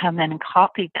wanted to come in and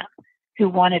copy them, who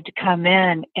wanted to come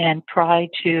in and try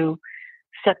to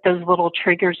set those little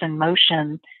triggers in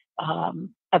motion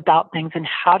about things, and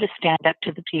how to stand up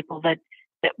to the people that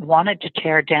wanted to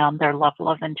tear down their level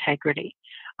of integrity.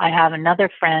 I have another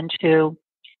friend who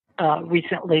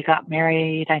recently got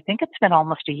married. I think it's been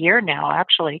almost a year now,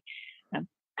 actually.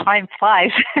 Time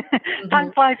flies.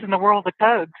 Time flies in the world of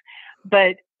codes.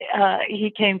 But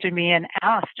he came to me and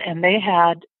asked, and they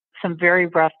had some very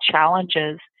rough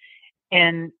challenges.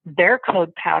 in their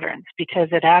code patterns, because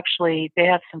they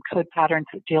have some code patterns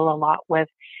that deal a lot with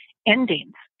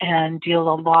endings and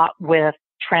deal a lot with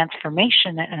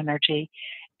transformation energy.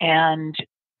 And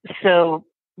so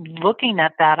looking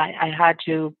at that, I had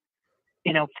to,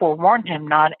 forewarn him,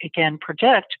 not again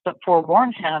predict, but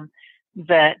forewarn him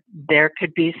that there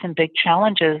could be some big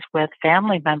challenges with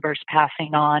family members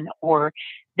passing on, or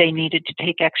they needed to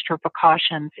take extra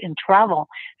precautions in travel.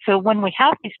 So when we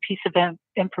have these pieces of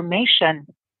information,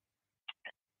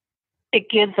 it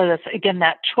gives us, again,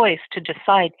 that choice to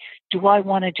decide, do I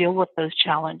want to deal with those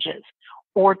challenges?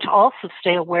 Or to also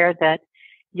stay aware that,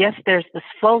 yes, there's this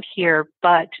flow here,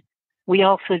 but we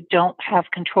also don't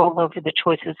have control over the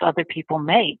choices other people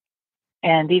make.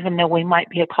 And even though we might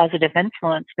be a positive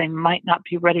influence, they might not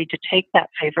be ready to take that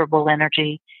favorable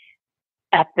energy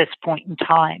at this point in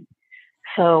time.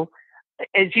 So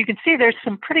as you can see, there's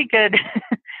some pretty good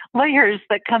layers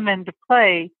that come into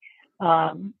play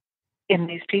in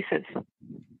these pieces.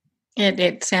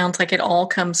 It sounds like it all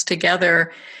comes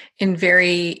together in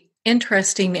very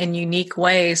interesting and unique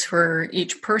ways for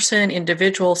each person,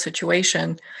 individual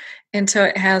situation. And so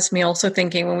it has me also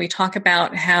thinking, when we talk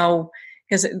about how,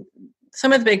 because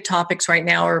some of the big topics right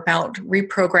now are about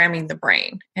reprogramming the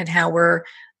brain and how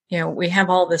we have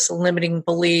all this limiting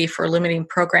belief or limiting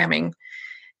programming.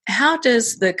 How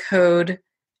does the Code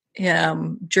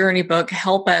Journey book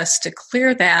help us to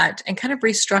clear that and kind of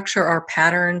restructure our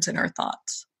patterns and our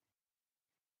thoughts?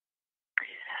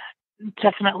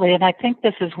 Definitely. And I think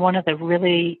this is one of the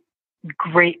really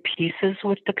great pieces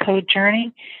with the Code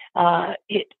Journey.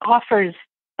 It offers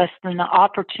us an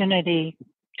opportunity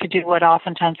to do what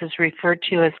oftentimes is referred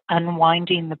to as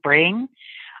unwinding the brain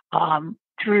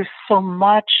through so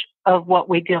much of what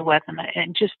we deal with.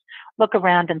 And just look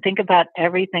around and think about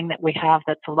everything that we have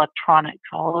that's electronic,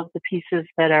 all of the pieces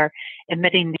that are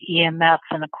emitting the EMFs.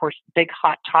 And of course, the big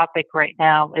hot topic right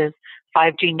now is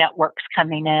 5G networks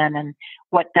coming in and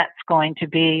what that's going to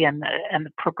be, and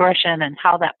the progression and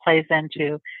how that plays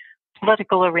into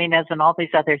political arenas and all these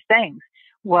other things.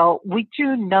 Well, we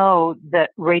do know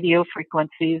that radio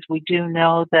frequencies, we do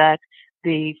know that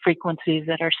the frequencies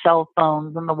that are cell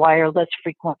phones and the wireless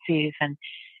frequencies,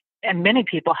 and many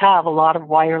people have a lot of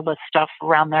wireless stuff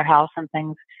around their house and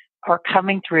things are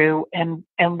coming through. And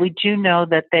we do know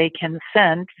that they can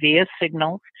send via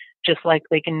signals, just like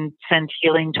they can send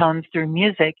healing tones through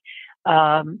music,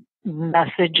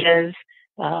 messages.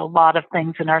 A lot of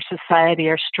things in our society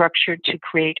are structured to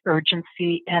create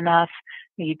urgency in us.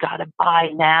 You got to buy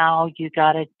now. You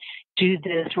got to do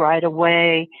this right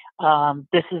away.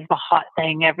 This is the hot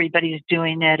thing. Everybody's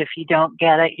doing it. If you don't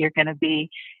get it, you're going to be,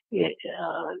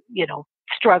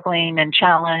 struggling and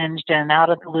challenged and out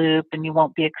of the loop, and you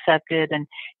won't be accepted. And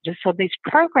just so these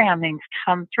programmings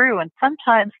come through, and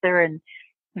sometimes they're in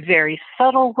very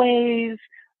subtle ways.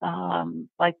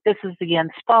 Like this is the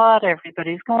end spot,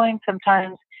 everybody's going.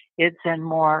 Sometimes it's in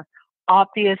more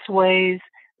obvious ways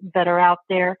that are out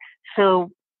there.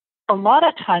 So a lot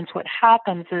of times what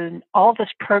happens in all this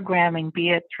programming,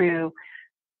 be it through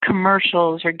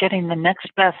commercials or getting the next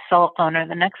best cell phone or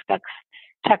the next best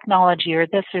technology or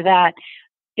this or that,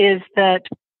 is that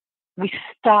we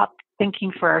stop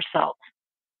thinking for ourselves.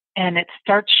 And it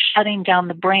starts shutting down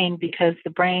the brain, because the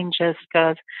brain just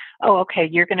goes, oh, okay,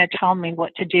 you're going to tell me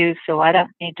what to do, so I don't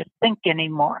need to think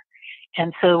anymore.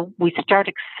 And so we start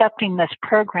accepting this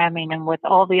programming, and with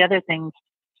all the other things,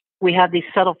 we have these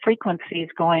subtle frequencies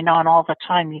going on all the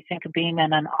time. You think of being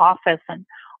in an office and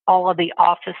all of the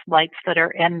office lights that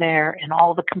are in there and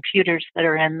all the computers that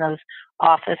are in those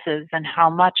offices, and how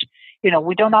much,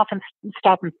 we don't often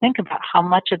stop and think about how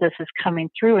much of this is coming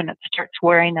through, and it starts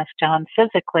wearing us down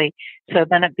physically. So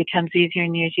then it becomes easier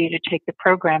and easier to take the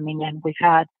programming in. We've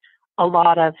had a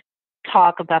lot of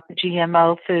talk about the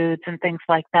GMO foods and things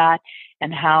like that,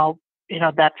 and how,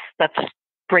 that's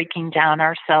breaking down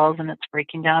our cells and it's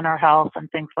breaking down our health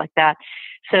and things like that.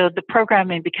 So the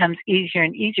programming becomes easier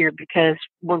and easier because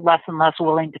we're less and less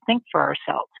willing to think for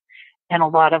ourselves in a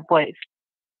lot of ways.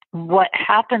 What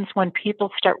happens when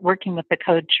people start working with the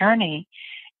Code Journey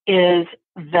is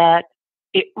that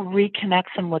it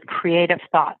reconnects them with creative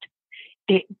thought.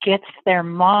 It gets their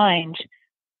mind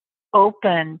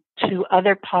open to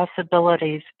other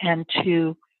possibilities and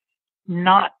to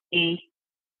not be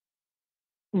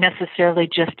necessarily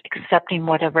just accepting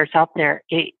whatever's out there.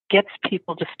 It gets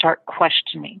people to start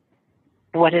questioning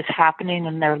what is happening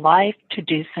in their life, to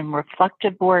do some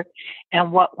reflective work.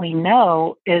 And what we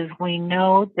know is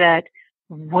that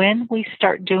when we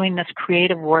start doing this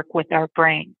creative work with our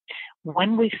brain,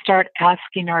 when we start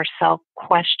asking ourselves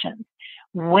questions,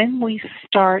 when we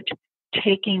start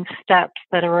taking steps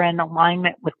that are in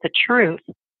alignment with the truth,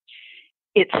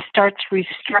 it starts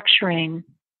restructuring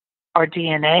our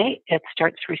DNA. It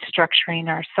starts restructuring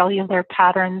our cellular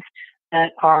patterns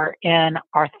that are in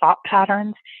our thought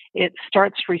patterns. It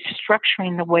starts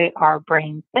restructuring the way our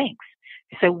brain thinks.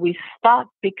 So we stop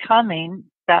becoming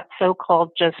that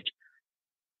so-called just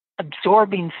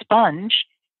absorbing sponge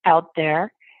out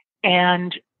there,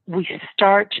 and we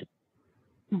start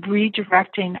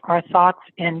redirecting our thoughts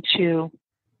into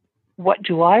what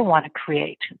do I want to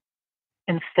create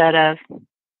instead of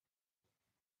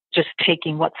just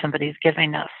taking what somebody's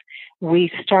giving us.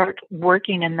 We start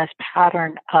working in this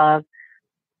pattern of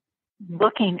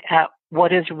looking at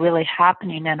what is really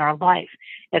happening in our life.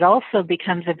 It also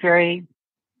becomes a very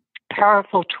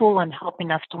powerful tool in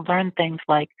helping us to learn things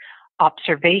like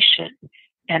observation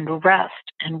and rest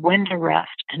and when to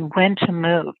rest and when to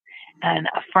move. And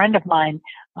a friend of mine,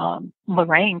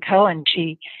 Lorraine Cohen,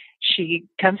 she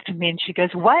comes to me and she goes,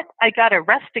 "What? I got to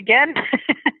rest again?"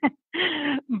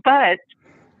 But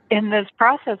in this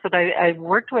process that I've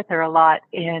worked with her a lot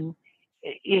in,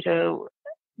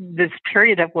 this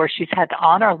period of where she's had to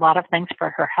honor a lot of things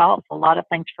for her health, a lot of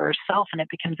things for herself, and it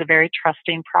becomes a very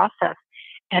trusting process.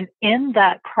 And in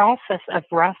that process of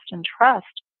rest and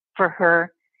trust for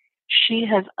her, she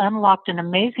has unlocked an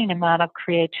amazing amount of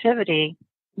creativity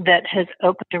that has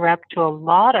opened her up to a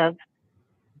lot of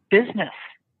business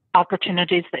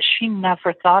opportunities that she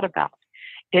never thought about.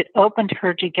 It opened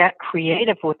her to get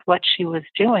creative with what she was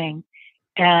doing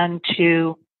and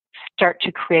to start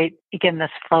to create, again,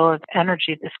 this flow of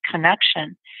energy, this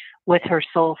connection with her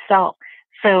soul self.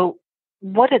 So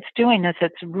what it's doing is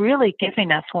it's really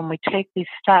giving us, when we take these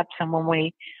steps and when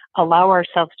we allow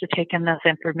ourselves to take in this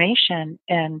information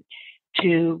and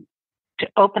to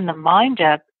open the mind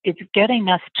up, it's getting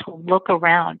us to look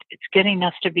around. It's getting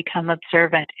us to become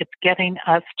observant. It's getting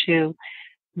us to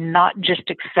not just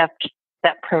accept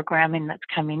that programming that's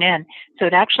coming in. So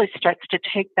it actually starts to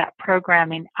take that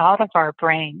programming out of our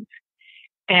brains,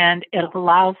 and it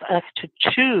allows us to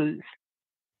choose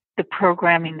the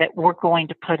programming that we're going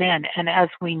to put in. And as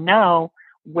we know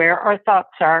where our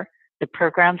thoughts are, the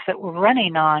programs that we're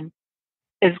running on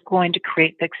is going to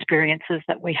create the experiences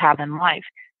that we have in life.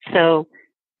 So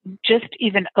just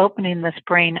even opening this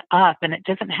brain up, and it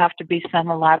doesn't have to be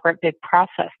some elaborate big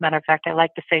process. Matter of fact, I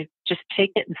like to say, just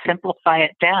take it and simplify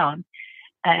it down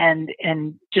and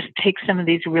just take some of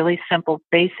these really simple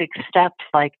basic steps,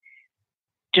 like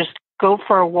just go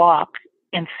for a walk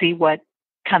and see what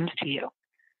comes to you,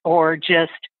 or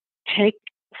just take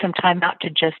some time out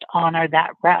to just honor that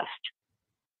rest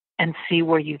and see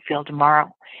where you feel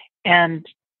tomorrow. And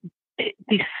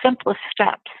these simplest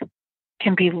steps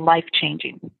can be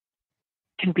life-changing,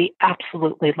 can be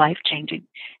absolutely life-changing.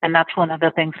 And that's one of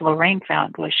the things Lorraine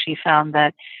found, was she found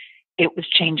that it was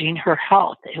changing her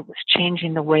health. It was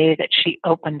changing the way that she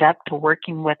opened up to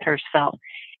working with herself.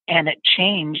 And it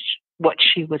changed what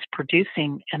she was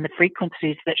producing and the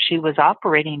frequencies that she was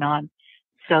operating on,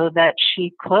 so that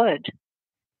she could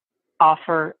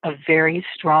offer a very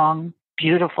strong,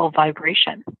 beautiful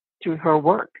vibration through her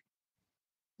work.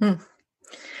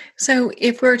 So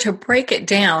if we're to break it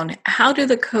down, how do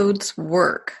the codes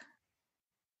work?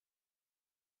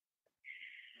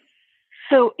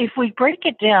 So if we break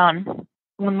it down,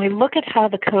 when we look at how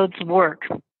the codes work,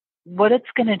 what it's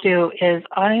going to do is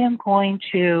I am going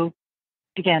to,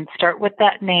 again, start with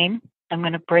that name. I'm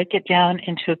going to break it down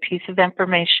into a piece of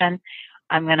information.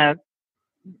 I'm going to,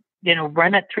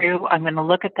 run it through. I'm going to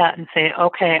look at that and say,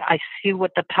 okay, I see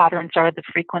what the patterns are, the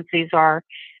frequencies are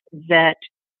that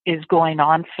is going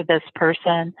on for this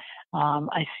person.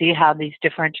 I see how these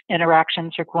different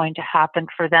interactions are going to happen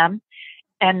for them.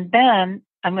 And then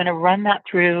I'm going to run that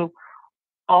through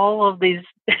all of these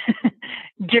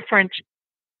different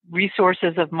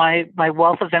resources of my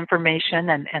wealth of information.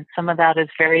 And some of that is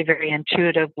very, very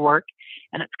intuitive work.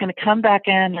 And it's going to come back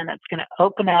in and it's going to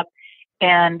open up.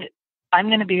 And I'm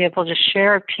going to be able to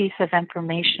share a piece of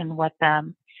information with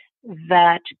them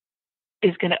that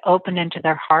is going to open into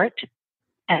their heart,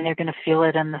 and they're going to feel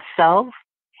it in the self.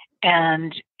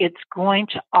 And it's going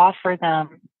to offer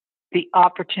them the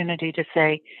opportunity to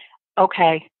say,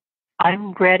 okay,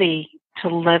 I'm ready to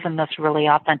live in this really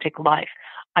authentic life.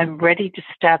 I'm ready to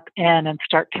step in and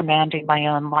start commanding my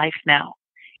own life now,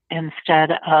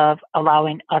 instead of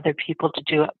allowing other people to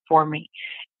do it for me.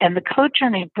 And the Code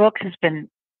Journey book has been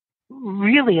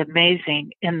really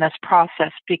amazing in this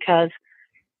process, because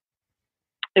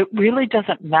it really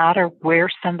doesn't matter where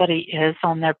somebody is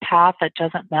on their path. It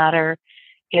doesn't matter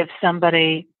if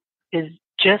somebody is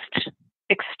just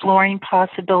exploring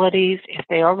possibilities, if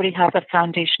they already have a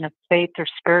foundation of faith or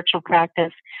spiritual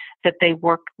practice. that they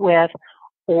work with,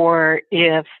 or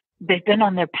if they've been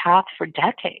on their path for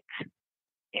decades.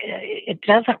 It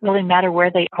doesn't really matter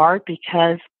where they are,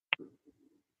 because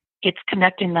it's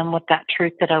connecting them with that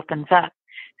truth that opens up.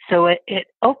 So it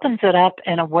opens it up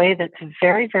in a way that's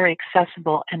very, very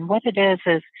accessible. And what it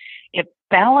is it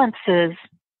balances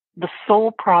the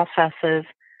soul processes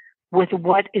with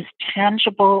what is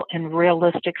tangible and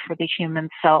realistic for the human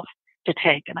self to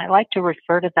take. And I like to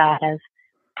refer to that as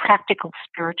practical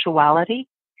spirituality,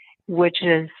 which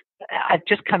is, I've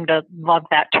just come to love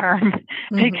that term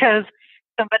because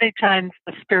so many times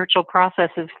the spiritual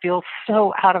processes feel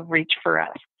so out of reach for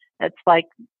us. It's like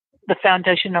the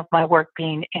foundation of my work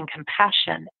being in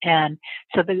compassion. And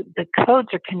so the codes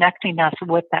are connecting us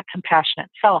with that compassion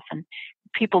itself. And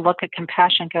people look at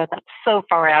compassion and go, that's so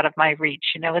far out of my reach.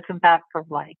 Isn't that for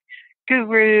like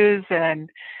gurus and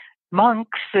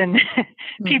monks and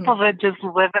people that just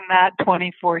live in that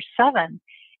 24/7?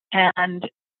 And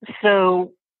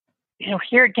so,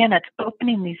 here again, it's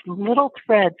opening these little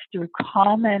threads through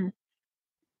common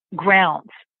grounds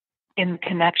in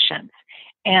connections.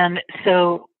 And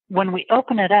so when we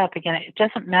open it up, again, it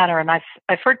doesn't matter. And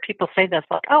I've heard people say this,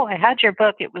 like, oh, I had your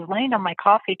book. It was laying on my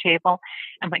coffee table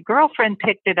and my girlfriend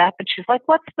picked it up and she's like,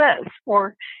 what's this?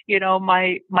 Or,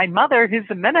 my mother, who's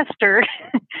a minister,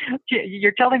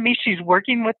 you're telling me she's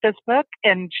working with this book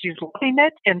and she's loving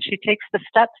it and she takes the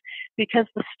steps. Because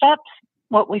the steps,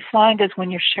 what we find is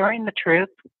when you're sharing the truth,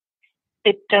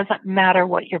 it doesn't matter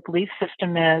what your belief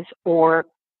system is or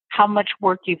how much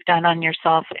work you've done on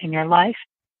yourself in your life.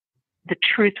 The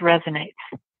truth resonates.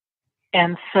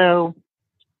 And so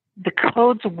the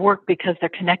codes work because they're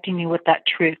connecting you with that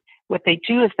truth. What they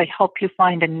do is they help you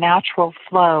find a natural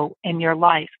flow in your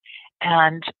life.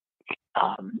 And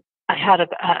I had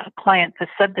a client that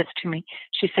said this to me.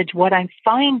 She said, what I'm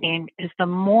finding is the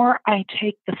more I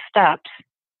take the steps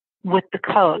with the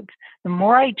codes, the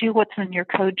more I do what's in your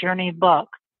Code Journey book,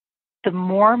 the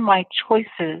more my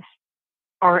choices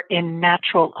are in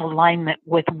natural alignment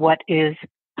with what is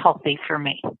healthy for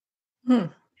me.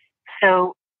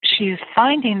 So she's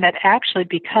finding that actually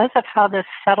because of how this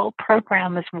subtle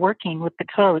program is working with the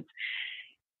codes,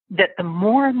 that the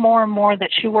more and more and more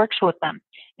that she works with them,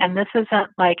 and this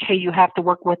isn't like, hey, you have to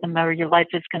work with them or your life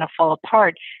is going to fall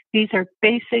apart. These are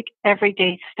basic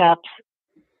everyday steps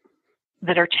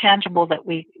that are tangible that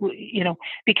we,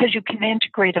 because you can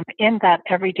integrate them in that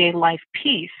everyday life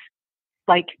piece,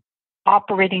 like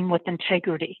operating with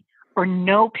integrity, or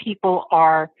know people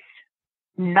are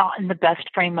not in the best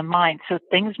frame of mind. So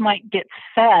things might get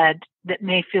said that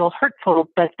may feel hurtful,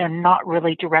 but they're not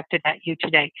really directed at you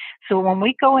today. So when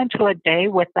we go into a day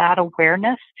with that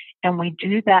awareness and we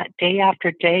do that day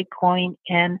after day, going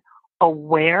in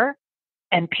aware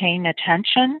and paying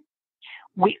attention,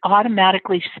 we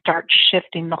automatically start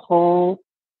shifting the whole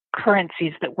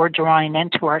currencies that we're drawing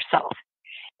into ourselves.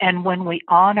 And when we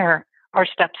honor our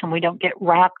steps and we don't get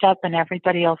wrapped up in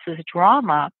everybody else's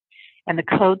drama, and the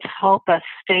codes help us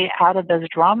stay out of those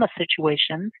drama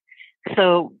situations.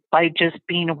 So by just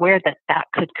being aware that that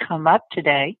could come up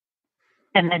today,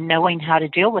 and then knowing how to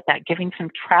deal with that, giving some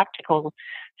practical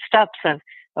steps of,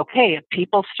 okay, if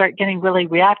people start getting really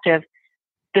reactive,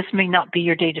 this may not be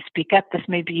your day to speak up. This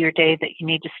may be your day that you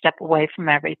need to step away from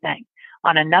everything.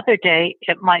 On another day,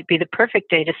 it might be the perfect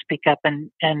day to speak up and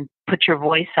put your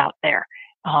voice out there.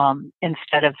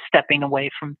 Instead of stepping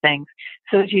away from things.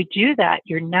 So as you do that,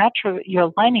 you're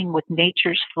aligning with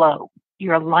nature's flow.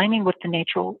 You're aligning with the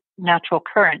natural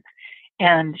currents.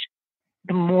 And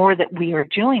the more that we are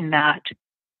doing that,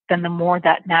 then the more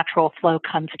that natural flow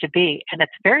comes to be. And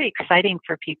it's very exciting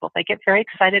for people. They get very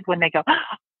excited when they go,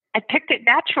 oh, I picked it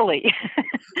naturally.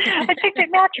 I picked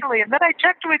it naturally. And then I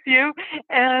checked with you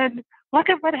and look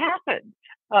at what happened.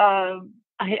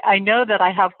 I know that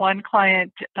I have one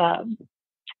client,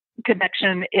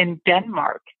 connection in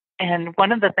Denmark. And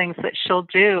one of the things that she'll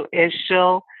do is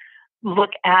she'll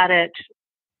look at it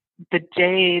the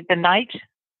night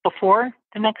before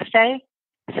the next day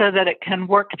so that it can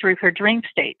work through her dream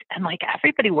state. And like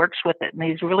everybody works with it in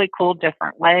these really cool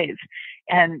different ways.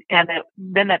 And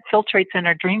then it filtrates in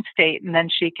her dream state and then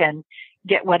she can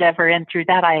get whatever in through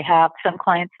that. I have some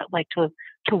clients that like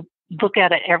to look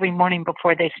at it every morning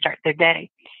before they start their day.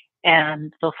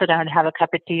 And they'll sit down and have a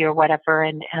cup of tea or whatever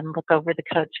and look over the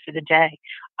codes for the day.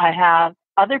 I have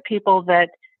other people that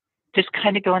just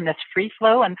kind of go in this free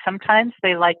flow, and sometimes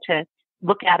they like to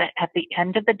look at it at the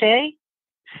end of the day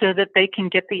so that they can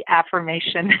get the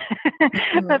affirmation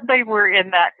that they were in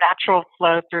that natural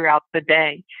flow throughout the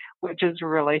day, which is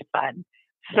really fun.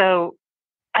 So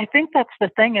I think that's the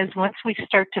thing is once we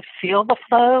start to feel the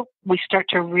flow, we start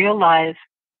to realize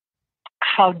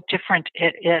how different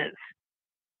it is.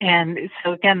 And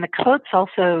so again, the codes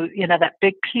also, that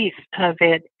big piece of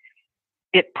it,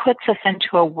 it puts us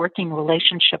into a working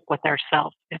relationship with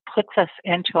ourselves. It puts us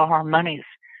into a harmonious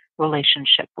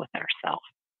relationship with ourselves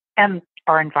and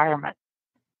our environment.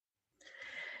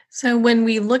 So when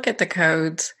we look at the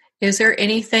codes, is there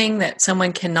anything that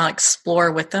someone cannot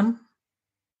explore with them?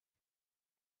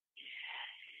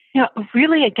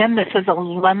 Really, again, this is a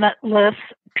limitless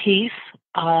piece.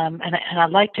 And I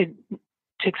like to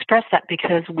express that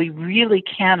because we really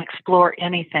can explore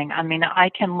anything. I mean, I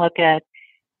can look at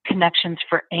connections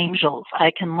for angels.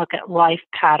 I can look at life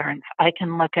patterns. I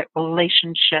can look at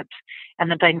relationships and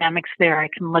the dynamics there. I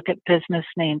can look at business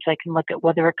names. I can look at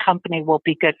whether a company will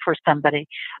be good for somebody.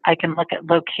 I can look at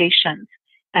locations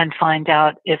and find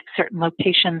out if certain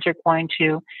locations are going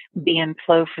to be in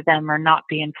flow for them or not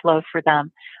be in flow for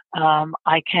them.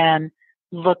 I can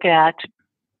look at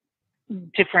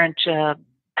different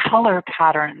color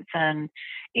patterns, and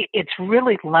it's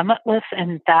really limitless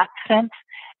in that sense.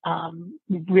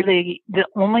 Really, the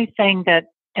only thing that,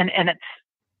 and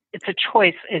it's a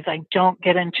choice, is I don't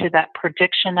get into that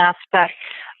prediction aspect.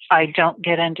 I don't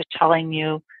get into telling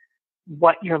you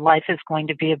what your life is going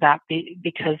to be about,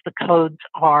 because the codes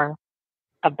are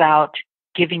about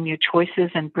giving you choices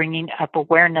and bringing up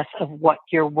awareness of what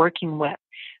you're working with.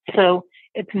 So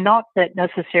it's not that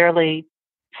necessarily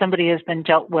somebody has been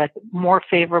dealt with more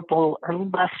favorable or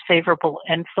less favorable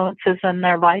influences in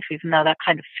their life, even though that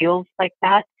kind of feels like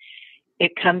that.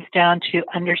 It comes down to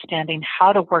understanding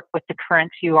how to work with the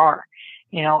currents you are.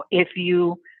 If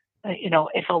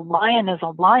a lion is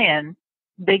a lion,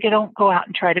 they don't go out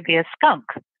and try to be a skunk.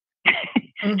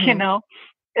 Mm-hmm.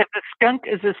 If a skunk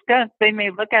is a skunk, they may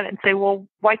look at it and say, well,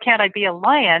 why can't I be a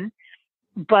lion?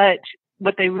 But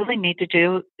what they really need to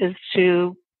do is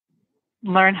to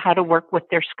learn how to work with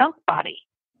their skunk body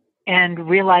and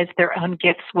realize their own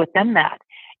gifts within that.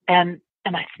 And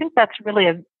I think that's really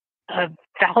a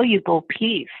valuable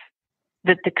piece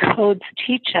that the codes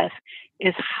teach us,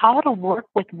 is how to work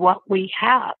with what we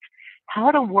have,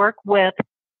 how to work with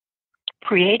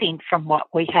creating from what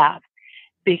we have.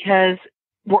 Because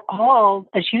we're all,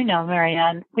 as you know,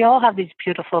 Marianne, we all have these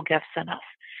beautiful gifts in us.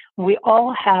 We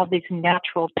all have these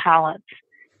natural talents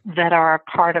that are a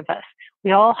part of us.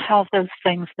 We all have those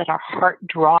things that our heart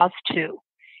draws to.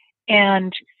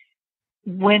 And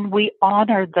when we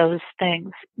honor those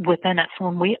things within us,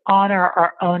 when we honor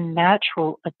our own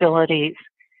natural abilities,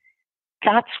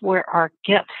 that's where our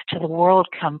gifts to the world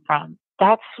come from.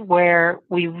 That's where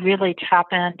we really tap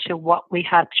into what we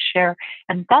have to share.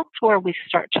 And that's where we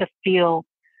start to feel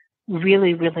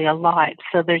really, really alive.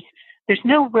 So there's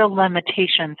no real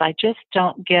limitations. I just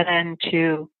don't get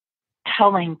into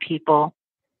telling people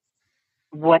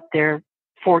what their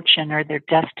fortune or their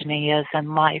destiny is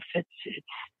in life.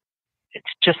 It's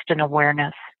just an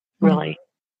awareness, really.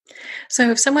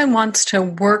 So if someone wants to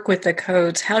work with the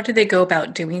codes, how do they go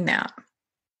about doing that?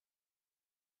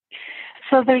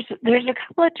 So there's a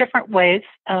couple of different ways,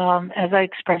 as I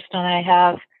expressed, and I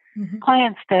have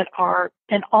clients that are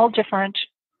in all different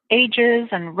ages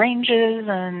and ranges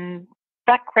and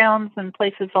backgrounds and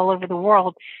places all over the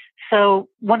world. So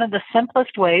one of the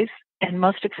simplest ways and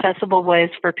most accessible ways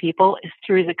for people is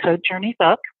through the Code Journey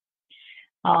book.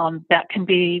 That can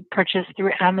be purchased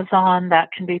through Amazon.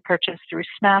 That can be purchased through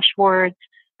Smashwords.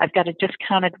 I've got a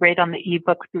discounted rate on the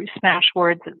ebook through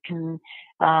Smashwords.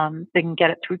 They can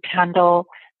get it through Kindle.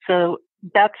 So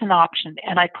that's an option.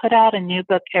 And I put out a new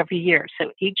book every year.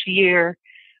 So each year,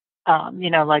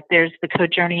 like there's the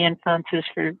Code Journey Influences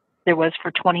there was for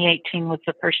 2018 was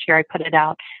the first year I put it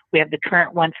out. We have the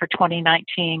current one for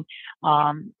 2019.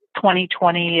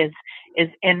 2020 is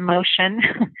in motion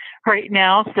right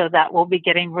now, so that will be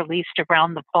getting released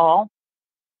around the fall.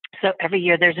 So every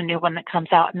year there's a new one that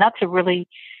comes out, and that's a really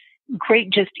great,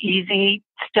 just easy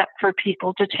step for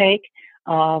people to take.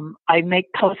 I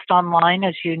make posts online,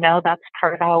 as you know. That's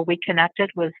part of how we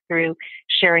connected, was through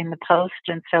sharing the post.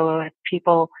 And so if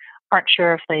people aren't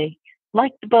sure if they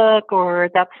like the book, or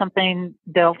that's something,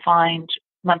 they'll find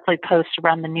monthly posts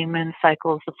around the new moon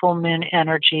cycles, the full moon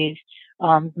energies,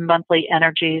 monthly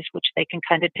energies, which they can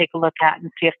kind of take a look at and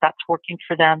see if that's working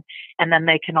for them. And then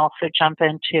they can also jump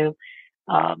into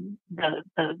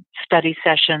the study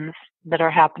sessions that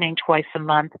are happening twice a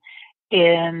month.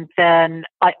 And then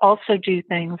I also do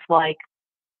things like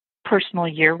personal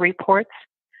year reports,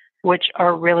 which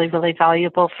are really, really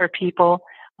valuable for people.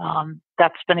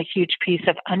 That's been a huge piece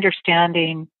of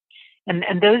understanding.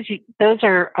 And those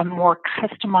are a more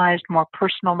customized, more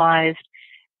personalized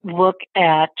look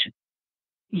at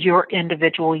your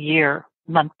individual year,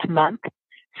 month to month.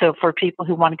 So for people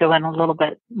who want to go in a little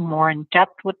bit more in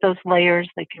depth with those layers,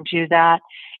 they can do that.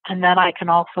 And then I can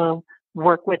also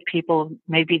work with people.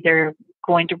 Maybe they're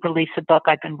going to release a book.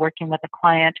 I've been working with a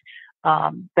client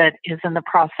that is in the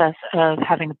process of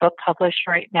having a book published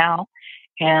right now,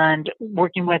 and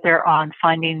working with her on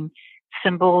finding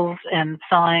symbols and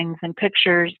signs and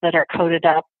pictures that are coded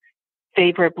up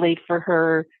favorably for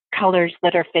her, colors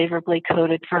that are favorably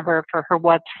coded for her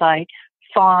website,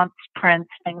 fonts, prints,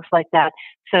 things like that.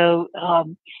 So,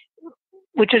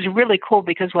 which is really cool,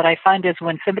 because what I find is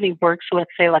when somebody works with,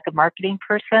 say, like a marketing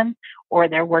person, or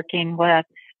they're working with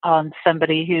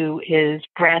somebody who is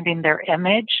branding their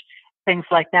image, things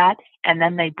like that, and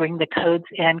then they bring the codes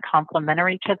in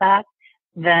complementary to that,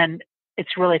 then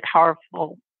it's really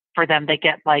powerful for them. They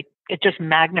get it just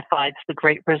magnifies the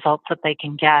great results that they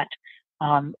can get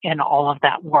in all of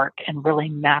that work, and really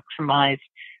maximize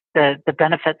the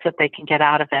benefits that they can get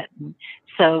out of it. And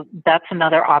so that's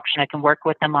another option. I can work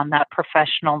with them on that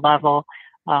professional level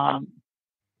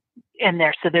in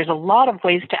there. So there's a lot of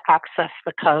ways to access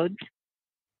the codes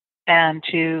and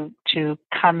to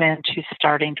come into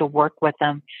starting to work with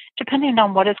them, depending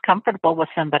on what is comfortable with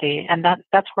somebody. And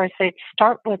that's where I say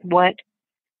start with what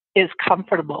is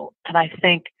comfortable. And I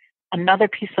think another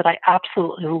piece that I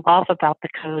absolutely love about the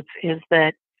codes is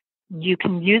that you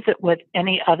can use it with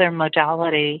any other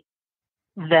modality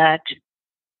that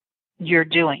you're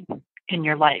doing in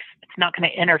your life. It's not going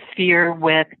to interfere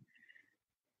with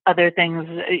other things.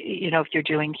 If you're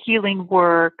doing healing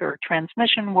work or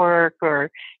transmission work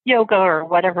or yoga or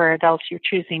whatever else you're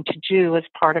choosing to do as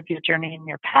part of your journey and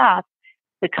your path,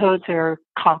 the codes are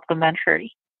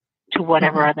complementary to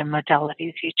whatever other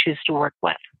modalities you choose to work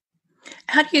with.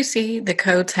 How do you see the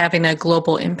codes having a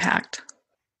global impact?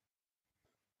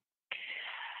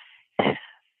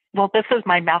 Well, this is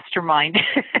my mastermind.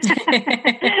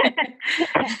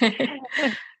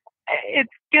 It's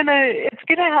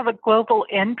gonna have a global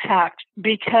impact,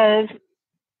 because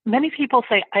many people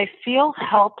say, I feel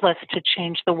helpless to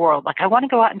change the world. I want to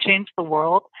go out and change the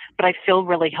world, but I feel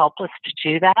really helpless to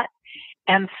do that.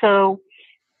 And so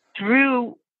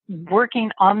through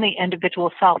working on the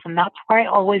individual self, and that's why I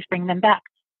always bring them back,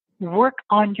 work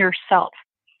on yourself.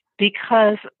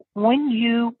 Because when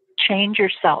you change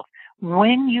yourself,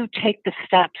 when you take the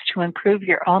steps to improve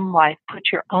your own life, put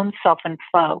your own self in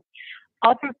flow,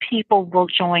 other people will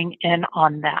join in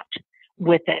on that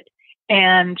with it.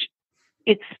 And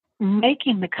it's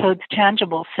making the codes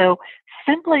tangible. So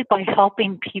simply by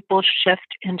helping people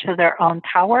shift into their own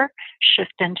power,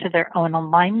 shift into their own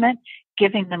alignment,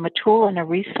 giving them a tool and a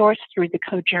resource through the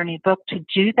Code Journey book to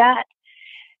do that,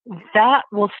 that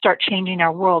will start changing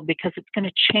our world, because it's going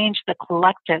to change the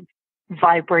collective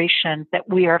vibration that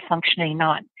we are functioning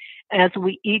on. As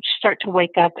we each start to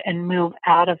wake up and move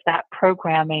out of that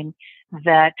programming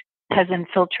that has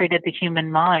infiltrated the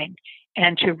human mind,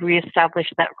 and to reestablish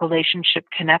that relationship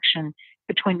connection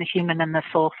between the human and the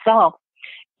soul self,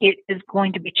 it is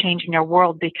going to be changing our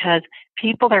world, because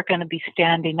people are going to be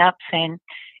standing up saying,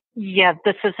 yeah,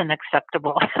 this isn't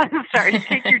acceptable. I'm sorry,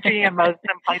 take your GMOs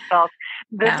someplace else.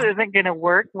 This isn't going to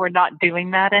work. We're not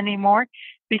doing that anymore,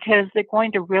 because they're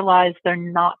going to realize they're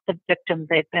not the victim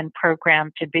they've been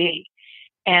programmed to be.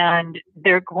 And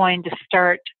they're going to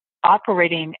start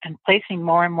operating and placing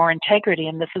more and more integrity.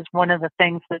 And this is one of the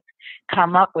things that's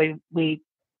come up. We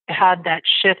had that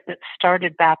shift that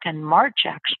started back in March,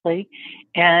 actually,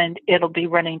 and it'll be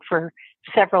running for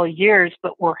several years,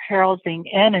 but we're heralding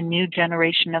in a new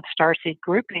generation of starseed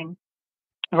grouping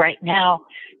right now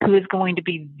who is going to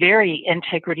be very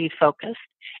integrity focused,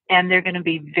 and they're going to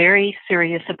be very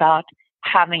serious about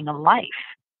having a life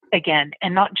again,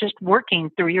 and not just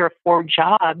working 3 or 4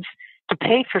 jobs to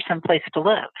pay for some place to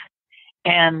live.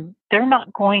 And they're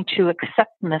not going to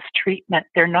accept mistreatment.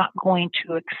 They're not going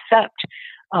to accept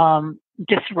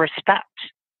disrespect.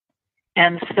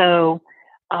 And so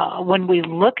when we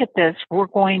look at this, we're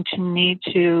going to need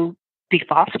to be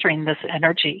fostering this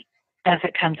energy as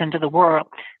it comes into the world.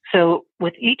 So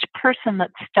with each person that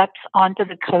steps onto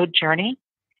the code journey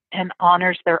and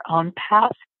honors their own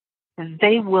path,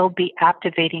 they will be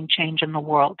activating change in the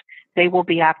world. They will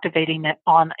be activating it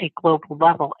on a global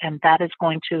level, and that is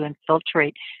going to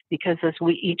infiltrate, because as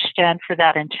we each stand for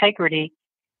that integrity,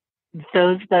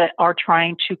 those that are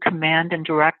trying to command and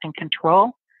direct and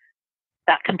control,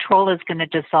 that control is going to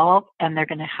dissolve, and they're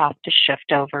going to have to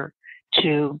shift over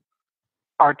to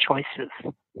our choices.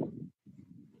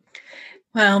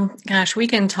 Well, gosh, we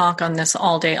can talk on this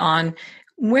all day on.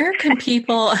 Where can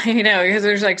people, because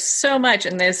there's like so much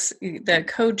in this, the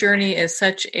code journey is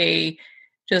such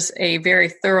just a very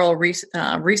thorough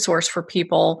resource for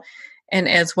people, and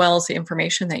as well as the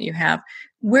information that you have.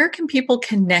 Where can people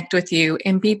connect with you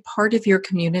and be part of your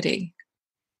community?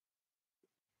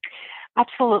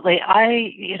 Absolutely.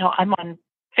 I'm on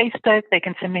Facebook. They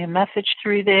can send me a message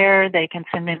through there. They can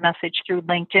send me a message through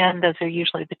LinkedIn. Those are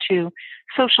usually the two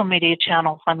social media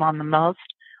channels I'm on the most.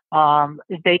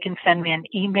 They can send me an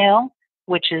email,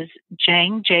 which is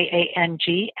Jang, Jang,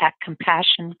 at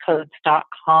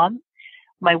compassioncodes.com.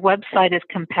 My website is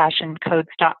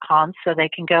compassioncodes.com, so they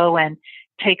can go and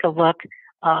take a look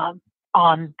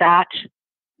on that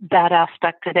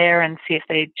aspect of there and see if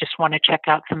they just want to check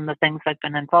out some of the things I've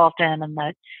been involved in and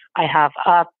that I have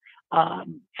up.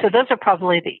 So those are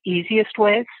probably the easiest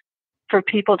ways for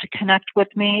people to connect with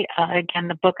me. Again,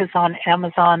 the book is on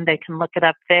Amazon. They can look it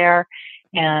up there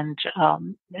and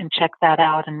check that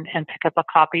out and pick up a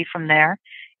copy from there.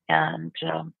 And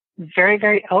very,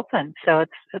 very open. So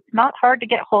it's not hard to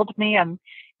get hold of me. I'm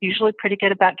usually pretty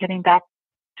good about getting back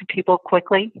to people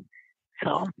quickly.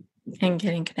 And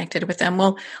getting connected with them.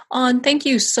 Well, An, thank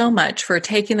you so much for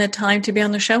taking the time to be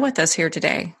on the show with us here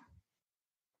today.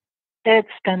 It's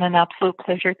been an absolute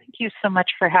pleasure. Thank you so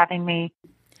much for having me.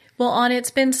 Well, An,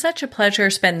 it's been such a pleasure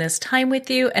to spend this time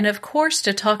with you and, of course,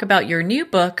 to talk about your new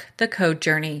book, The Code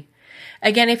Journey.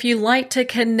 Again, if you'd like to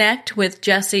connect with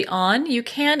Jesse-an, you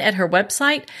can at her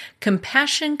website,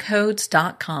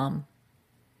 compassioncodes.com.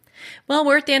 Well,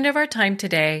 we're at the end of our time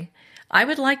today. I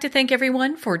would like to thank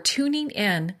everyone for tuning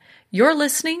in. You're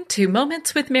listening to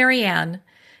Moments with Marianne.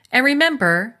 And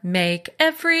remember, make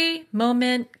every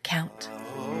moment count.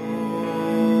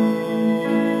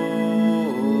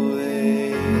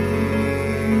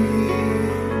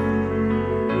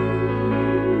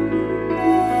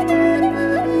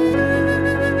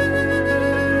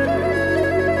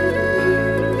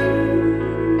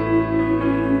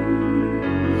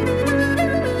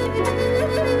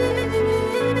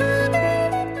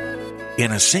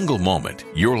 In a single moment,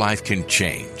 your life can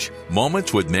change.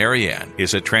 Moments with Marianne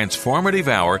is a transformative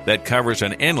hour that covers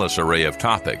an endless array of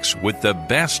topics with the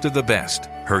best of the best.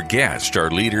 Her guests are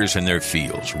leaders in their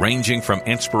fields, ranging from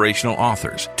inspirational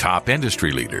authors, top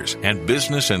industry leaders, and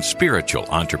business and spiritual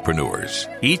entrepreneurs.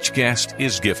 Each guest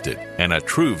is gifted and a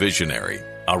true visionary,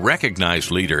 a recognized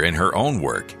leader in her own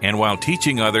work, and while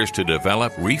teaching others to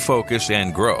develop, refocus,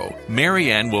 and grow,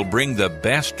 Marianne will bring the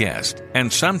best guest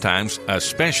and sometimes a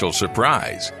special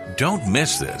surprise. Don't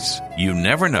miss this. You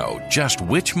never know just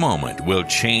which moment will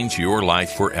change your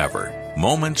life forever.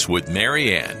 Moments with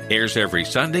Marianne airs every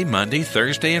Sunday, Monday,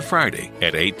 Thursday, and Friday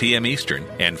at 8 p.m. Eastern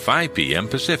and 5 p.m.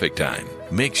 Pacific Time.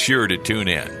 Make sure to tune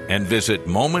in and visit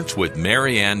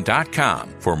momentswithmarianne.com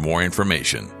for more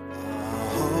information.